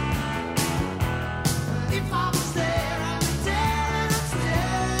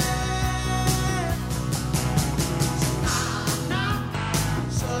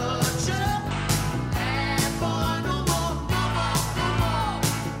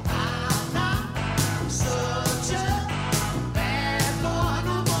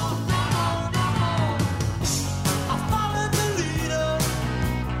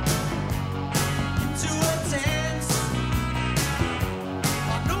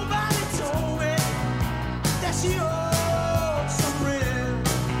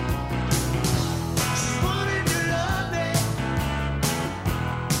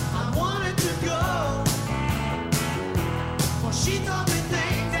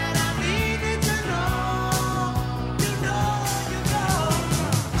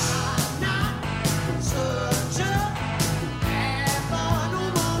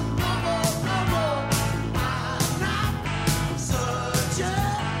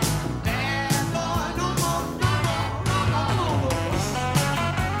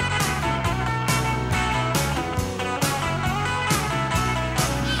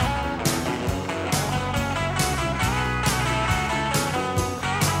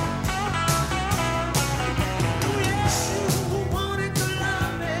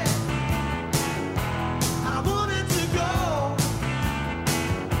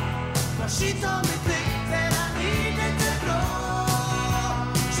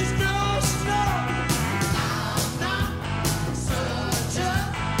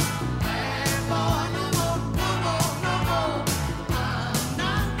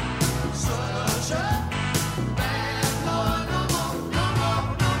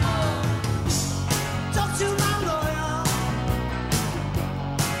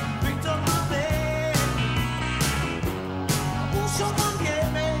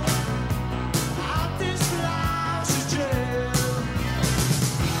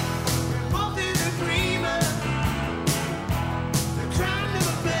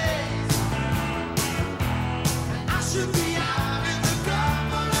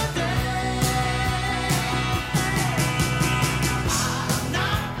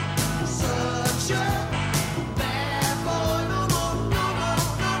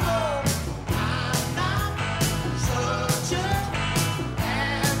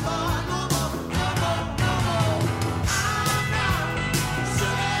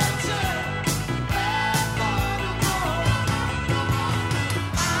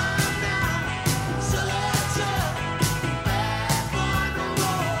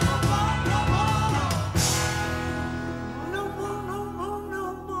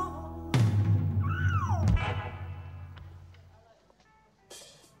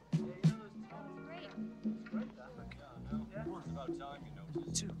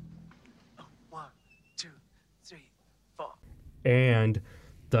 2. 1, 2, 3, 4. And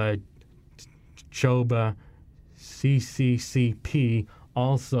the Choba CCCP,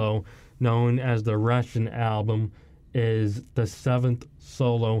 also known as the Russian album, is the 7th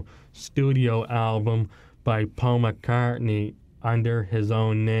solo studio album by Paul McCartney under his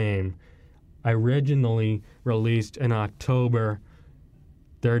own name. Originally released in October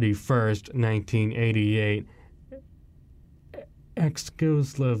 31st, 1988,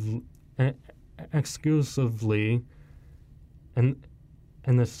 exclusively in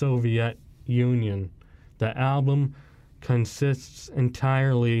the Soviet Union. The album consists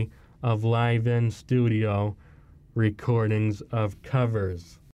entirely of live-in studio recordings of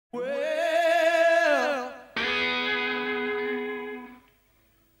covers.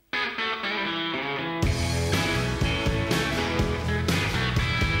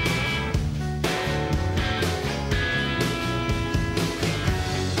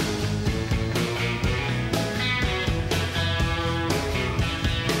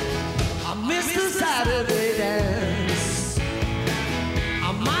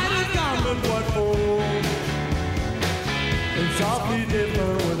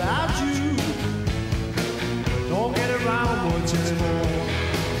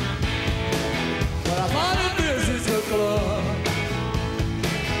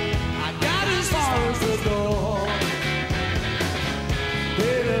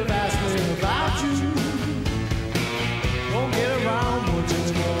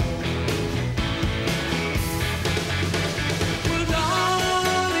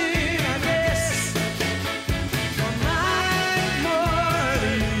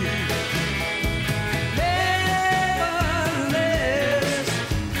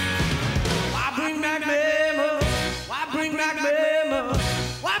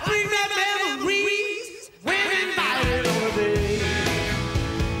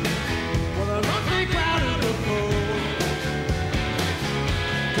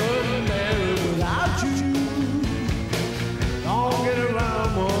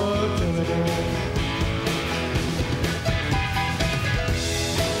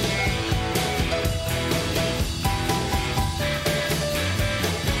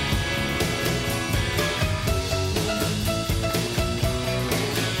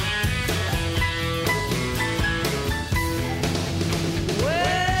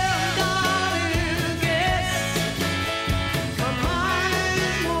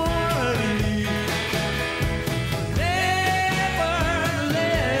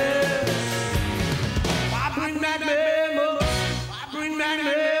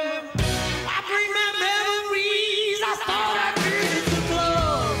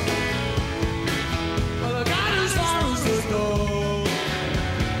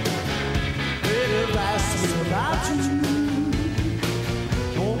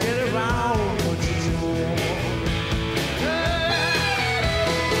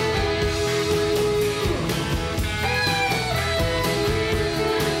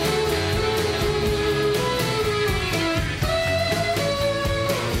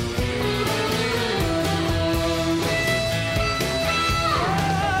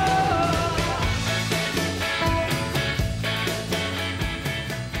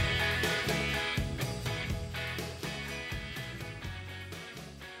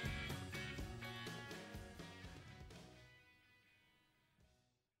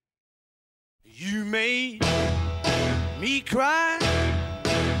 You made me cry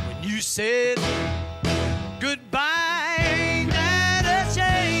when you said goodbye. Ain't that a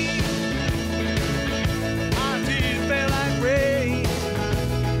shame? My tears fell like rain.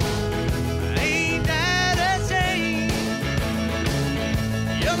 Ain't that a shame?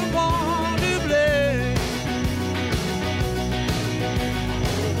 You're the one to blame.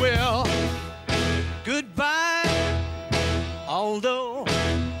 Well, goodbye, although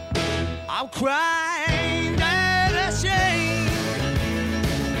I'm crying that a shame.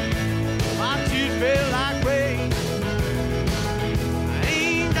 My tears feel like rain.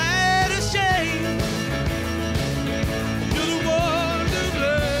 Ain't that a shame? You're the one to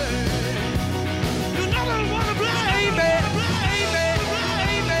blame. You're not the one to blame me. Blame me.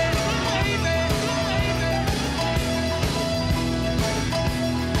 Blame me.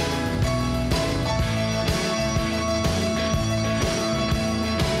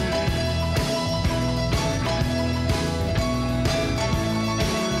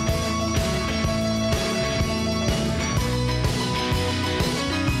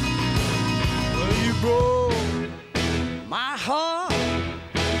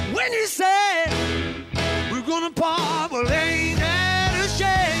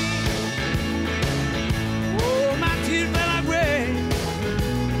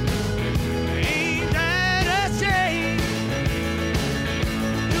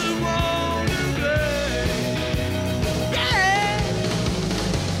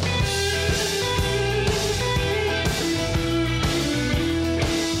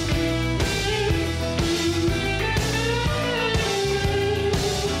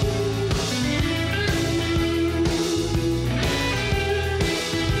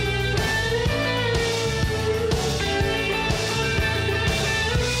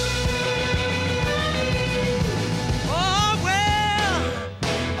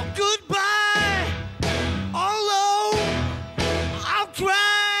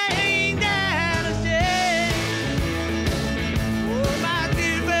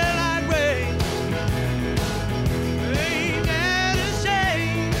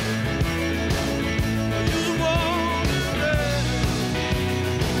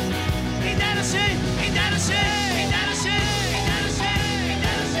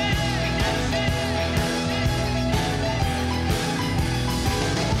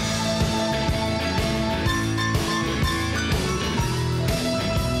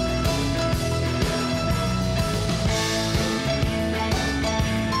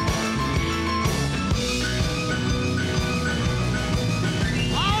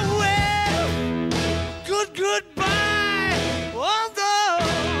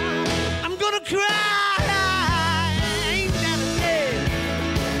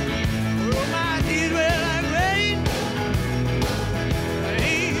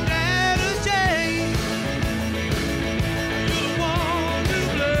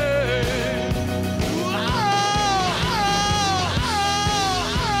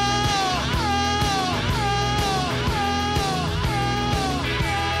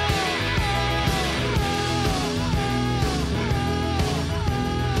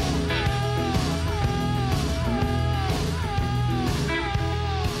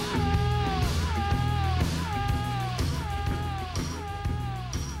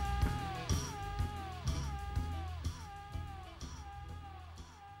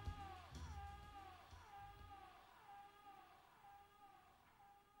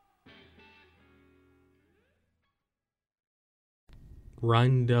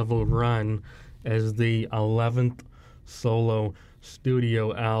 Run Devil Run as the 11th solo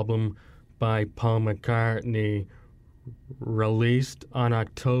studio album by Paul McCartney, released on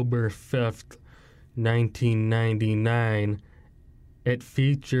October 5th, 1999. It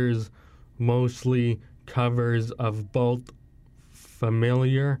features mostly covers of both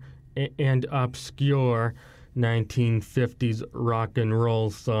familiar and obscure 1950s rock and roll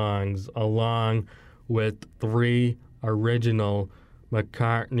songs, along with 3 original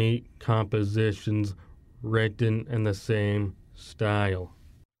McCartney compositions written in the same style.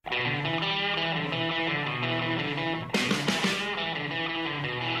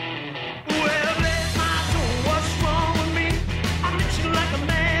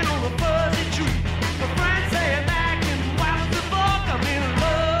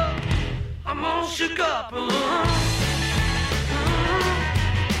 Shook up,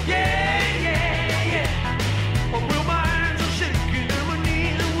 yeah, yeah, yeah. Well, my hands are shaking and my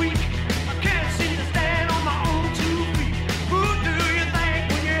knees are weak. I can't seem to stand on my own 2 feet. Who do you think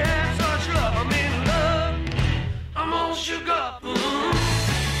when you have such love? I'm in love. I'm all shook up,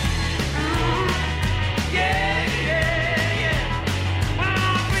 yeah, yeah, yeah.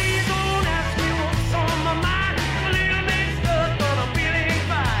 Well, please don't ask me what's on my mind. I'm a little mixed up, but I'm feeling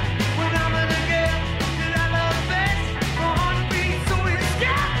fine. When I'm in a girl that I love best, my heart beats so it's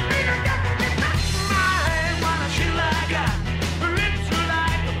got me to get my mind. What a chill I got, her lips are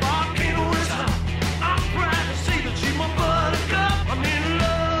like a volcano is hot. I'm proud to say that she's my buttercup. I'm in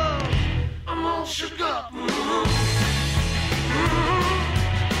love, I'm all shook up.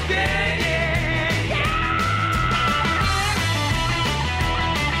 Yeah, yeah, yeah.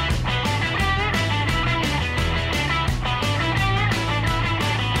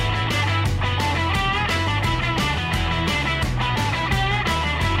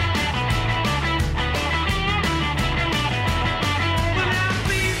 Well, now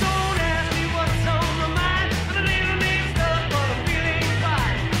please don't ask me what's on my mind. I'm a little mixed up, but I'm feeling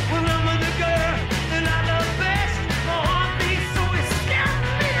fine. When I'm with a girl that I love best, my heart beats so it's got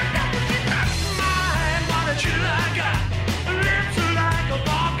me to get my mind. What a chill I got, her lips are like a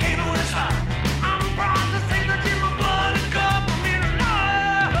volcano is hot. I'm proud to say that you're my buttercup. I'm in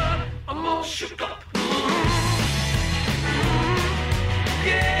love, I'm all shook up.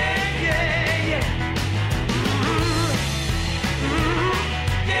 Yeah, yeah, yeah.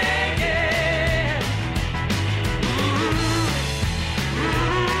 Yeah, yeah.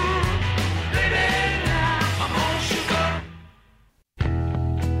 Baby, now I'm all shook up.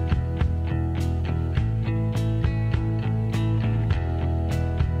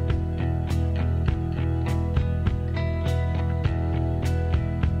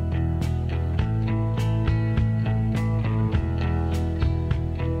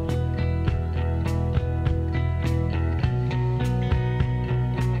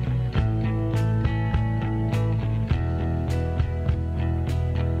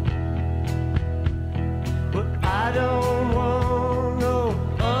 But I don't want no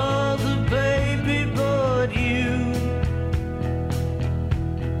other baby but you.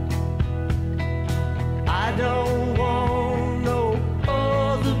 I don't want no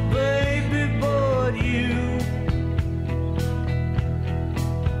other baby but you.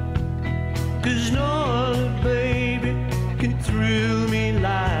 'Cause no other baby can thrill me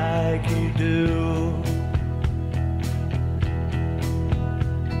like you do.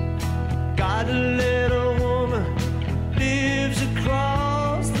 Got a little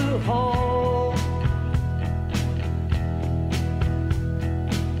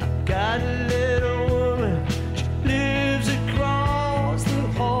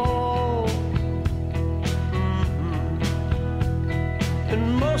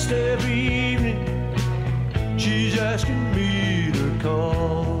almost every evening she's asking me to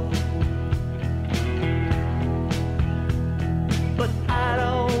call. But I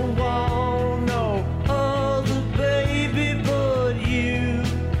don't want no other baby but you.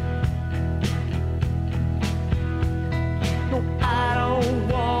 No, I don't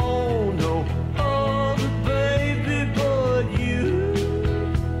want no other baby but you.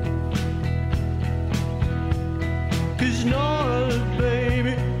 'Cause no other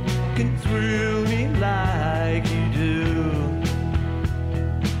baby can thrill me like you do.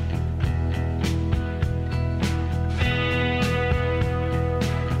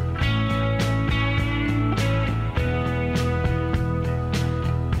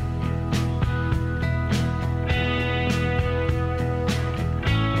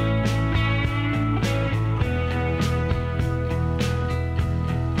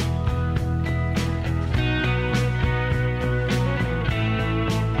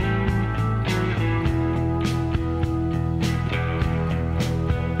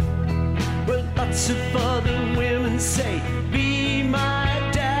 Well, lots of other women say, be my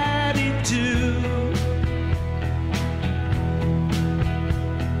daddy too.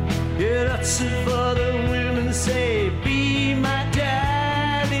 Yeah, lots of other women say, be my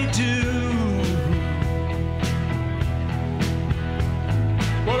daddy too.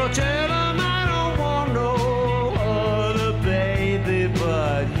 But I'll tell them I don't want no other baby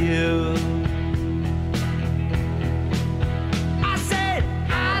but you. I said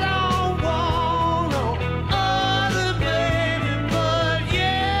I don't want no other baby but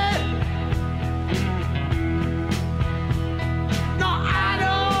you. No, I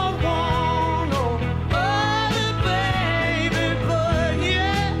don't want no other baby but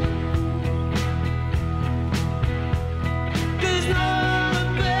you. 'Cause no other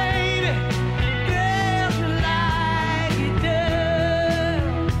baby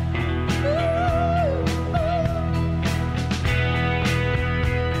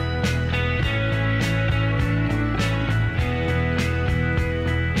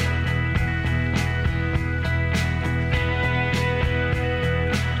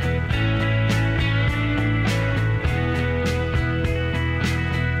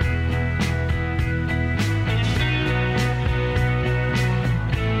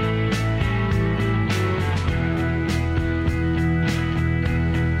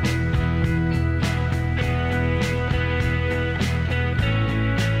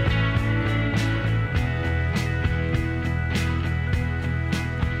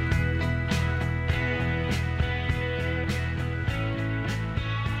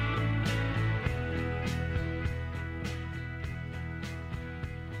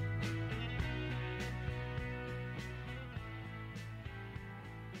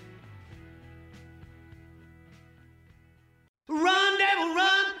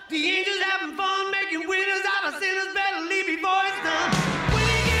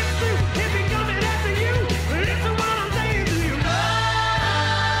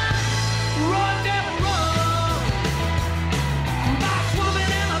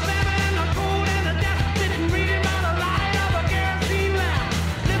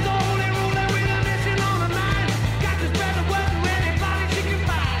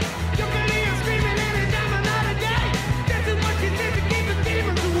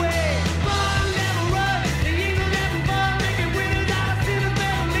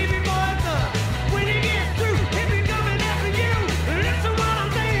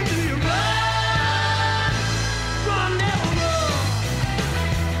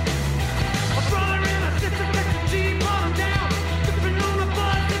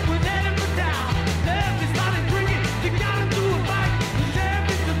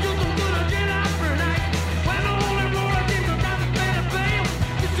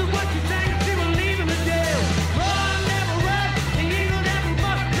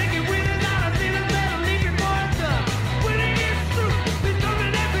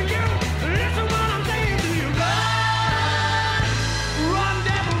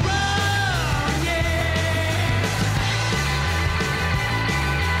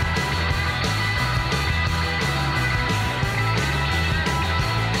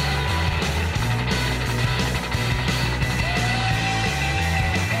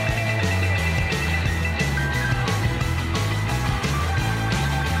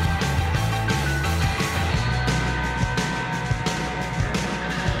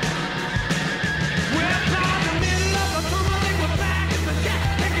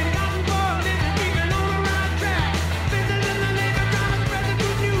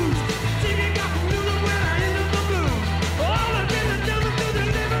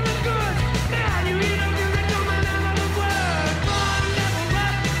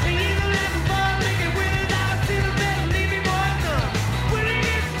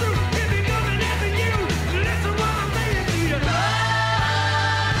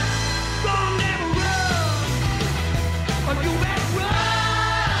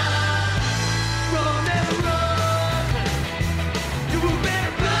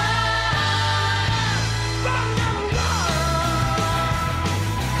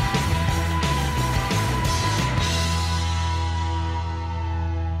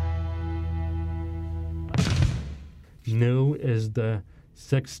is the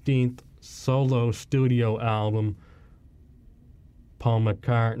 16th solo studio album Paul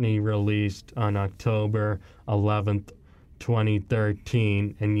McCartney released on October 11th,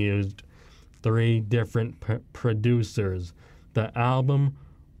 2013, and used 3 different producers. The album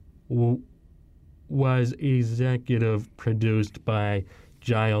was executive produced by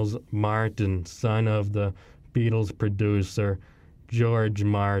Giles Martin, son of the Beatles producer George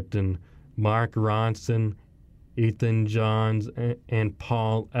Martin, Mark Ronson, Ethan Johns, and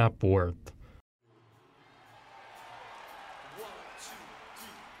Paul Epworth.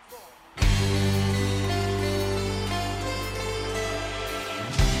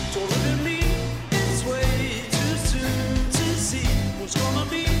 Don't look at me, it's way too soon to see what's gonna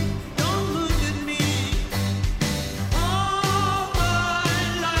be. Don't look at me. All my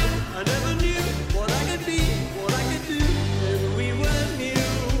life, I never knew what I could be, what I could do if we were new.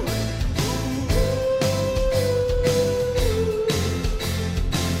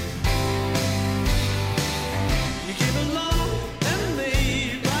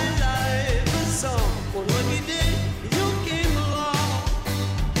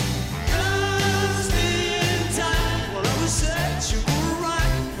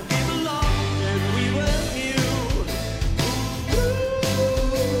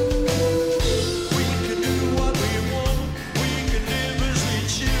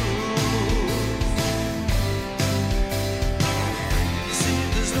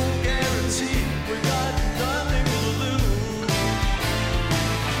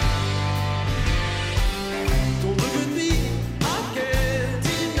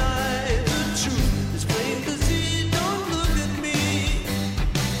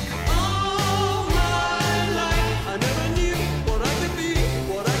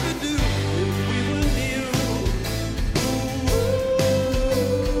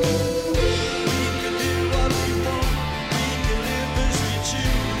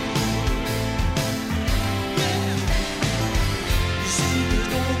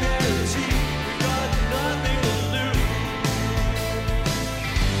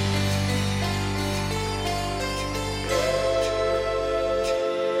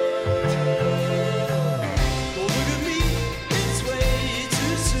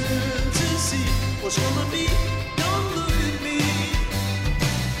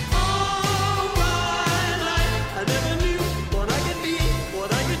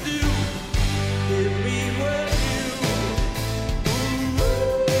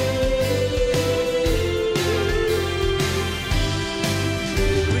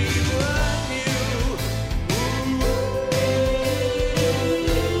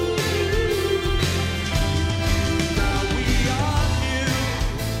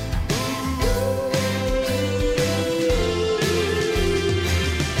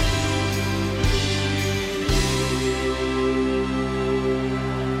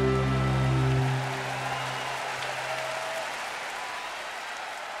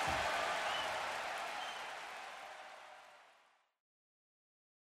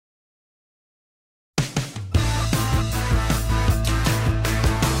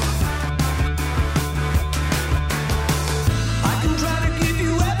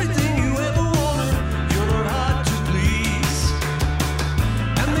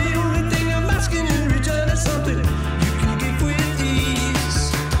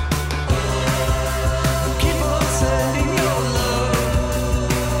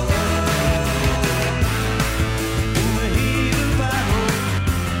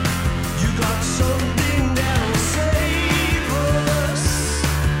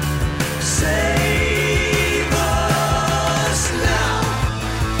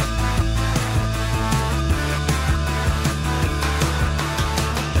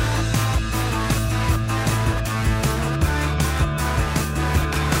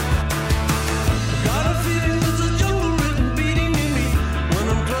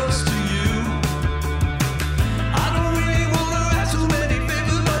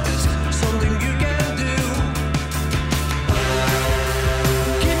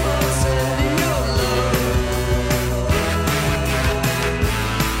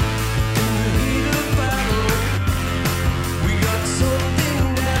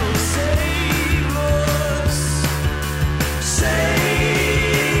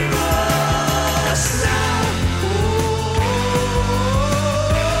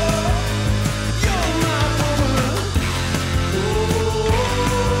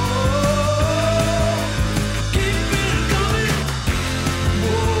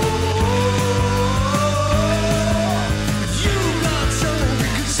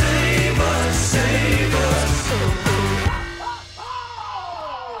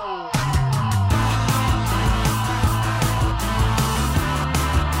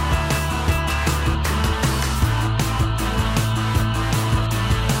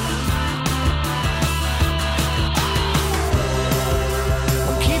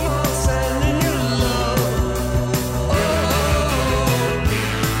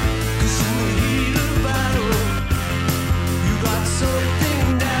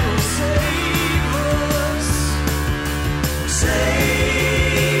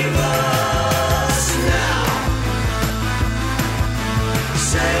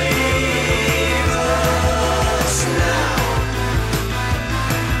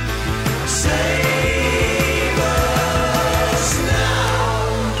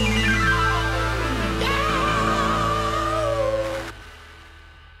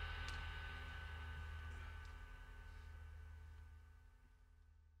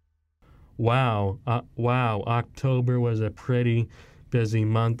 Wow, October was a pretty busy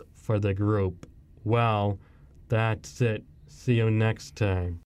month for the group. Well, that's it. See you next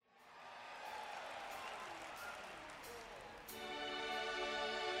time.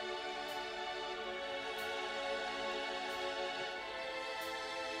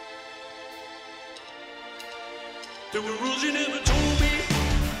 There were rules you never told me,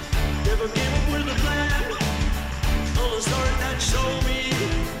 never came up with a plan. All the stories that you told me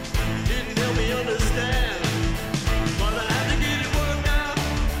didn't help me understand. But I had to get it worked out,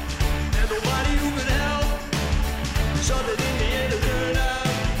 and nobody who could help. So that in the end it turned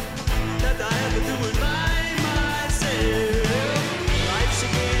out that I had to do it by myself. Life's a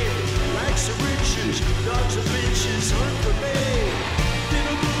game, life's a riches, dogs and bitches hunt for me.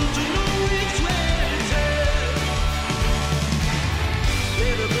 Difficult to know which way to turn.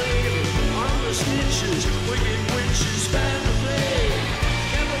 Never blame on the snitches, wicked witches, fan to play.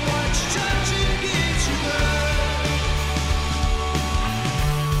 Never watch church and get you burned.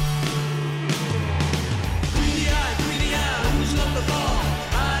 Greedy eye, who's got the ball?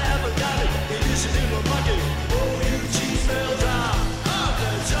 I haven't got it, it isn't in my bucket. Oh, you cheese bells out, off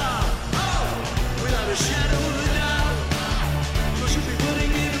the top, oh, without a shadow of a doubt. You should be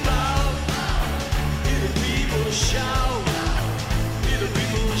putting it about. Hear the people shout. Hear the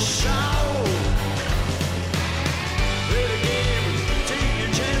people shout. Play the game, take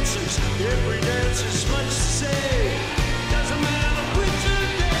your chances. Every dance is much to say. Doesn't matter which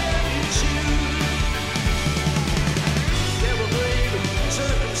day you choose. Never blame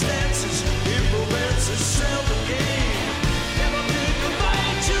circumstances. Improvise a seldom game. Never pick a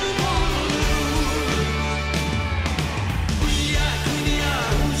fight you wanna lose. Greedy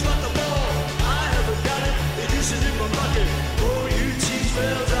eye, who's got the ball? I haven't got it, it isn't in my bucket. Oh, you cheese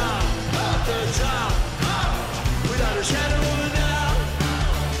bells out, off the top, oh, without a shadow of a doubt.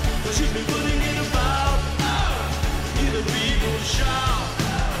 Cause you've been putting it about, oh, hear the people shout,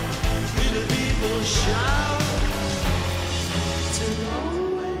 hear the people shout. It's a long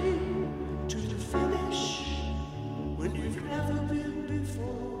way to the finish when you've never been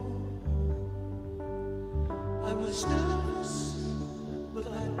before. I was never